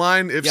wrote this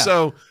line? If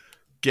so,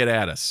 get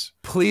at us.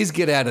 Please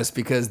get at us,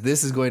 because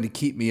this is going to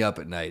keep me up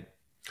at night.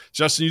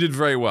 Justin, you did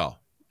very well.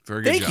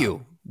 Very good job. Thank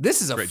you.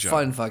 This is a Great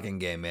fun job. fucking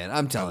game, man.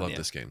 I'm telling you. I love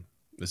this game.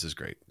 This is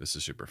great. This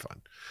is super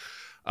fun.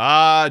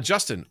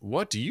 Justin,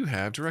 what do you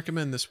have to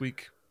recommend this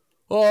week?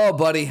 Oh,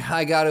 buddy,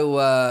 I got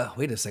to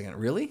wait a second.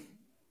 Really?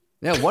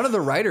 Yeah, one of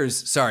the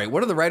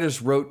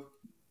writers wrote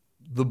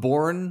the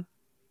Bourne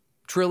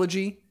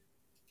trilogy,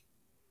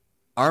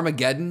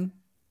 Armageddon,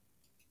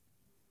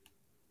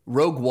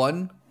 Rogue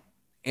One,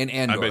 and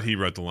Andor. I bet he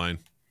wrote the line.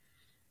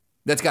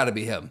 That's got to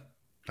be him.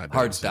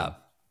 Hard stop.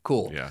 Him.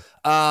 Cool. Yeah.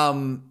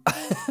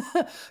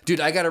 Dude,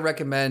 I got to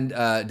recommend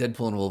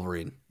Deadpool and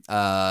Wolverine.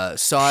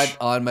 Saw it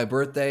on my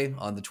birthday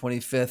on the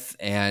 25th,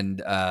 and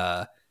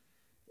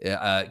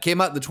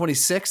came out the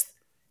 26th,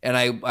 and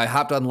I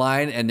hopped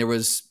online, and there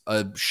was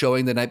a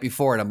showing the night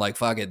before, and I'm like,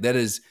 fuck it, that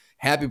is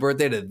happy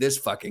birthday to this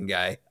fucking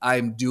guy.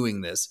 I'm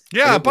doing this.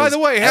 Yeah, by the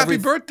way, happy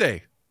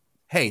birthday.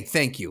 Hey,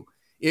 thank you.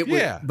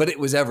 But it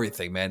was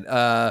everything, man.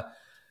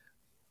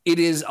 It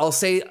is, I'll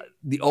say,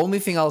 the only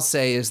thing I'll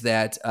say is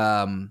that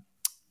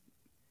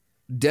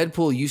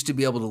Deadpool used to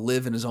be able to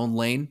live in his own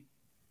lane.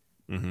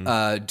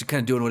 To kind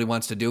of doing what he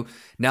wants to do.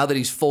 Now that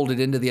he's folded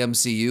into the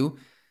MCU,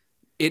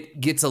 it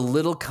gets a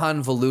little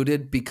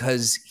convoluted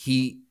because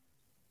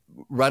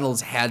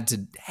Reynolds had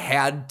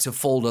to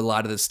fold a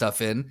lot of this stuff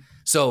in.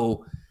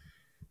 So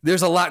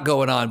there's a lot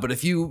going on. But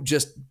if you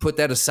just put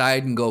that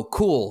aside and go,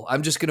 cool,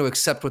 I'm just going to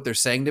accept what they're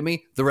saying to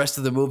me, the rest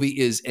of the movie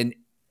is an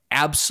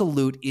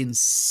absolute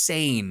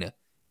insane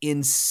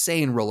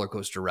roller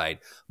coaster ride.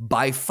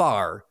 By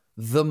far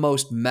the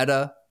most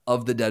meta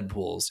of the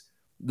Deadpools.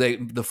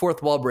 The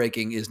fourth wall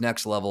breaking is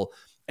next level,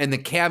 and the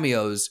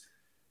cameos,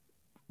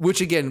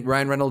 which again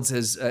Ryan Reynolds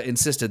has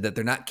insisted that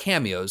they're not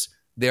cameos;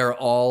 they're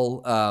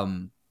all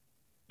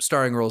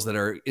starring roles that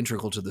are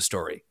integral to the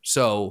story.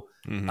 So,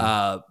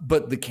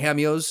 but the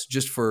cameos,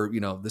 just for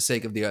the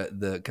sake of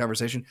the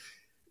conversation,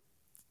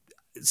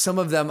 some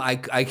of them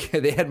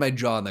they had my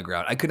jaw on the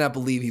ground. I could not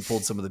believe he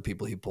pulled some of the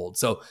people he pulled.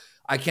 So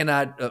I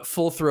cannot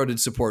full-throated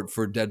support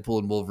for Deadpool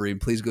and Wolverine.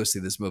 Please go see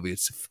this movie.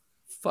 It's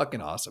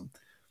fucking awesome.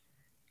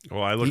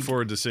 Well, I look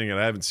forward to seeing it.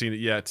 I haven't seen it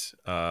yet.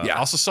 I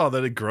also saw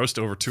that it grossed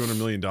over $200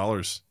 million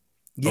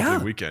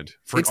opening weekend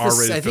for an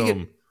R-rated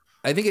film.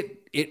 I think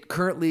it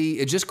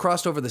currently just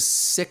crossed over the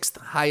 6th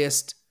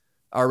highest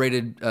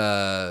R-rated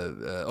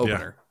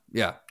opener.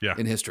 Yeah,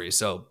 in history.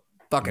 So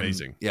fucking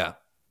amazing. Yeah.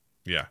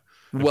 It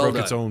broke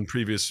its own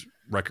previous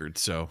record.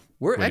 So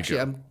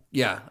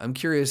I'm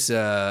curious.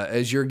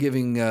 As you're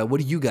giving,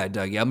 what do you got,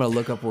 Dougie? I'm gonna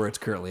look up where it's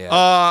currently at.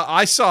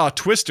 I saw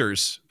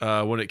Twisters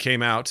when it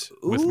came out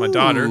with my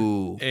daughter,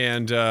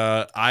 and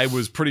I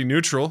was pretty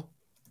neutral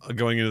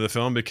going into the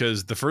film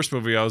because the first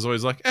movie I was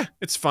always like,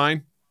 it's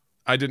fine.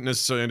 I didn't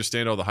necessarily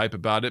understand all the hype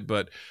about it,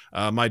 but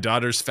my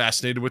daughter's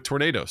fascinated with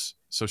tornadoes,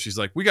 so she's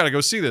like, "We got to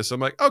go see this." I'm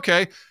like,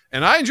 "Okay,"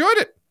 and I enjoyed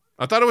it.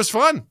 I thought it was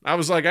fun. I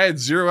was like, I had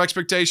zero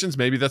expectations.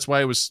 Maybe that's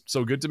why it was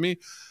so good to me.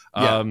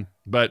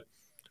 But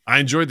I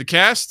enjoyed the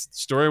cast.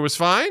 Story was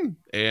fine,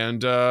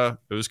 and it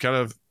was kind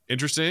of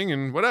interesting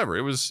and whatever.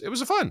 It was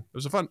a fun.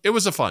 That's what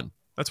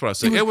I was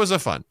saying. It was a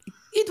fun.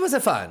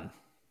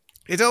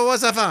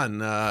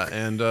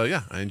 And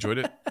I enjoyed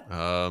it.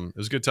 It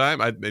was a good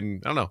time. I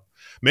don't know.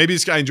 Maybe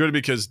I enjoyed it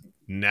because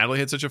Natalie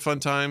had such a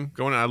fun time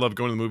going. I love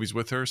going to the movies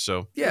with her,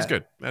 so it was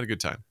good. I had a good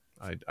time.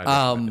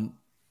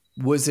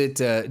 Was it?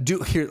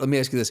 Here, let me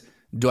ask you this: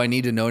 do I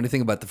need to know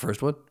anything about the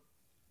first one?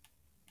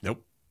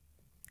 Nope.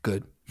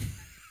 Good.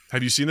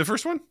 Have you seen the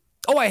first one?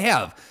 Oh, I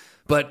have.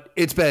 But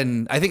it's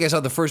been, I think I saw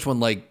the first one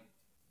like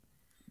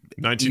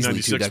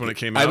 1996 when it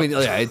came out. I mean,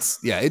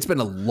 it's been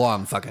a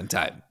long fucking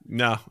time.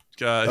 No.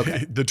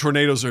 The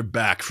tornadoes are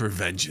back for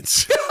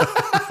vengeance.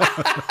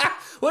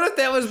 What if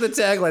that was the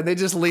tagline? They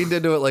just leaned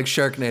into it like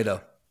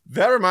Sharknado.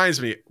 That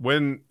reminds me,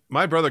 when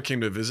my brother came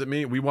to visit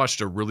me, we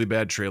watched a really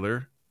bad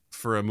trailer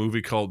for a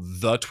movie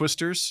called The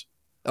Twisters.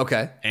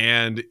 Okay.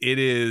 And it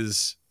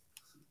is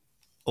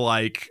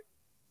like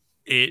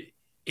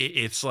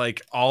it's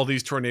like all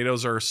these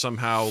tornadoes are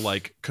somehow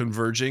like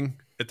converging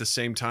at the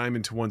same time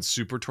into one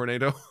super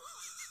tornado.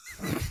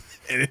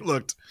 And it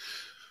looked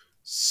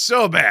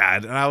so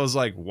bad. And I was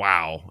like,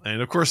 wow.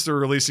 And of course they're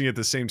releasing it at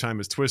the same time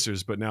as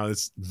Twisters, but now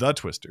it's The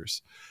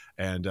Twisters.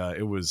 And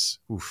it was,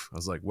 I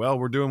was like, well,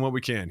 we're doing what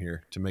we can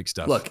here to make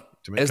stuff. Look,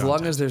 to make as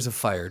content. long as there's a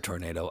fire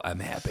tornado, I'm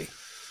happy.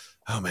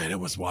 Oh man, it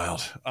was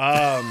wild.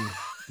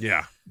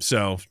 Yeah.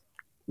 So,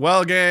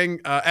 well,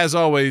 gang, as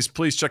always,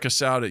 please check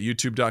us out at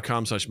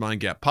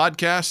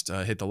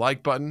youtube.com/mindgappodcast. Hit the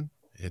like button,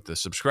 hit the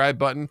subscribe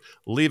button,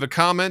 leave a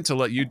comment to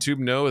let YouTube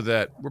know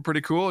that we're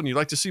pretty cool and you'd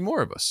like to see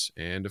more of us.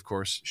 And of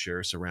course, share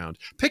us around.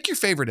 Pick your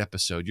favorite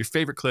episode, your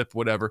favorite clip,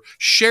 whatever.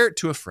 Share it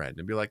to a friend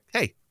and be like,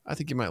 hey, I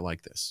think you might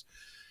like this.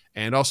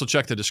 And also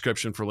check the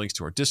description for links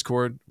to our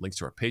Discord, links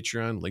to our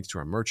Patreon, links to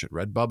our merch at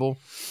Redbubble.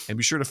 And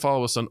be sure to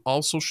follow us on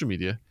all social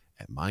media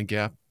at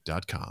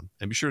mindgap.com.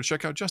 And be sure to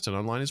check out Justin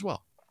online as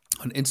well.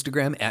 On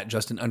Instagram at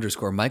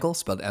Justin_Michael,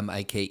 spelled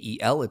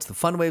Mikel. It's the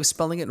fun way of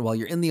spelling it. And while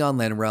you're in the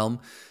online realm,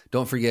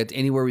 don't forget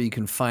anywhere where you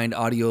can find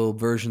audio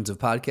versions of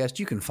podcasts,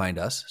 you can find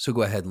us. So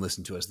go ahead and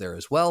listen to us there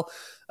as well.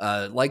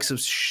 Like,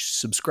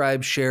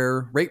 subscribe,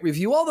 share, rate,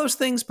 review, all those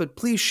things. But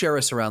please share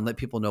us around. Let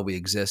people know we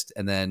exist.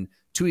 And then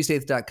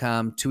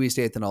 2east8th.com,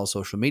 2east8th on all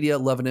social media,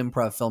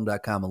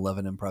 11improvfilm.com,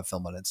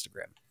 11improvfilm on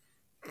Instagram.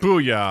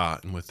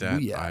 Booyah. And with that,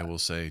 Booyah. I will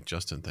say,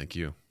 Justin, thank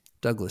you.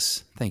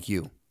 Douglas, thank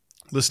you.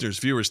 Listeners,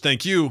 viewers,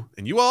 thank you.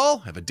 And you all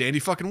have a dandy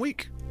fucking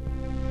week.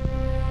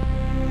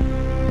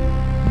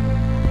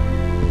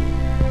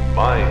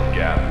 Mind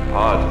Gap.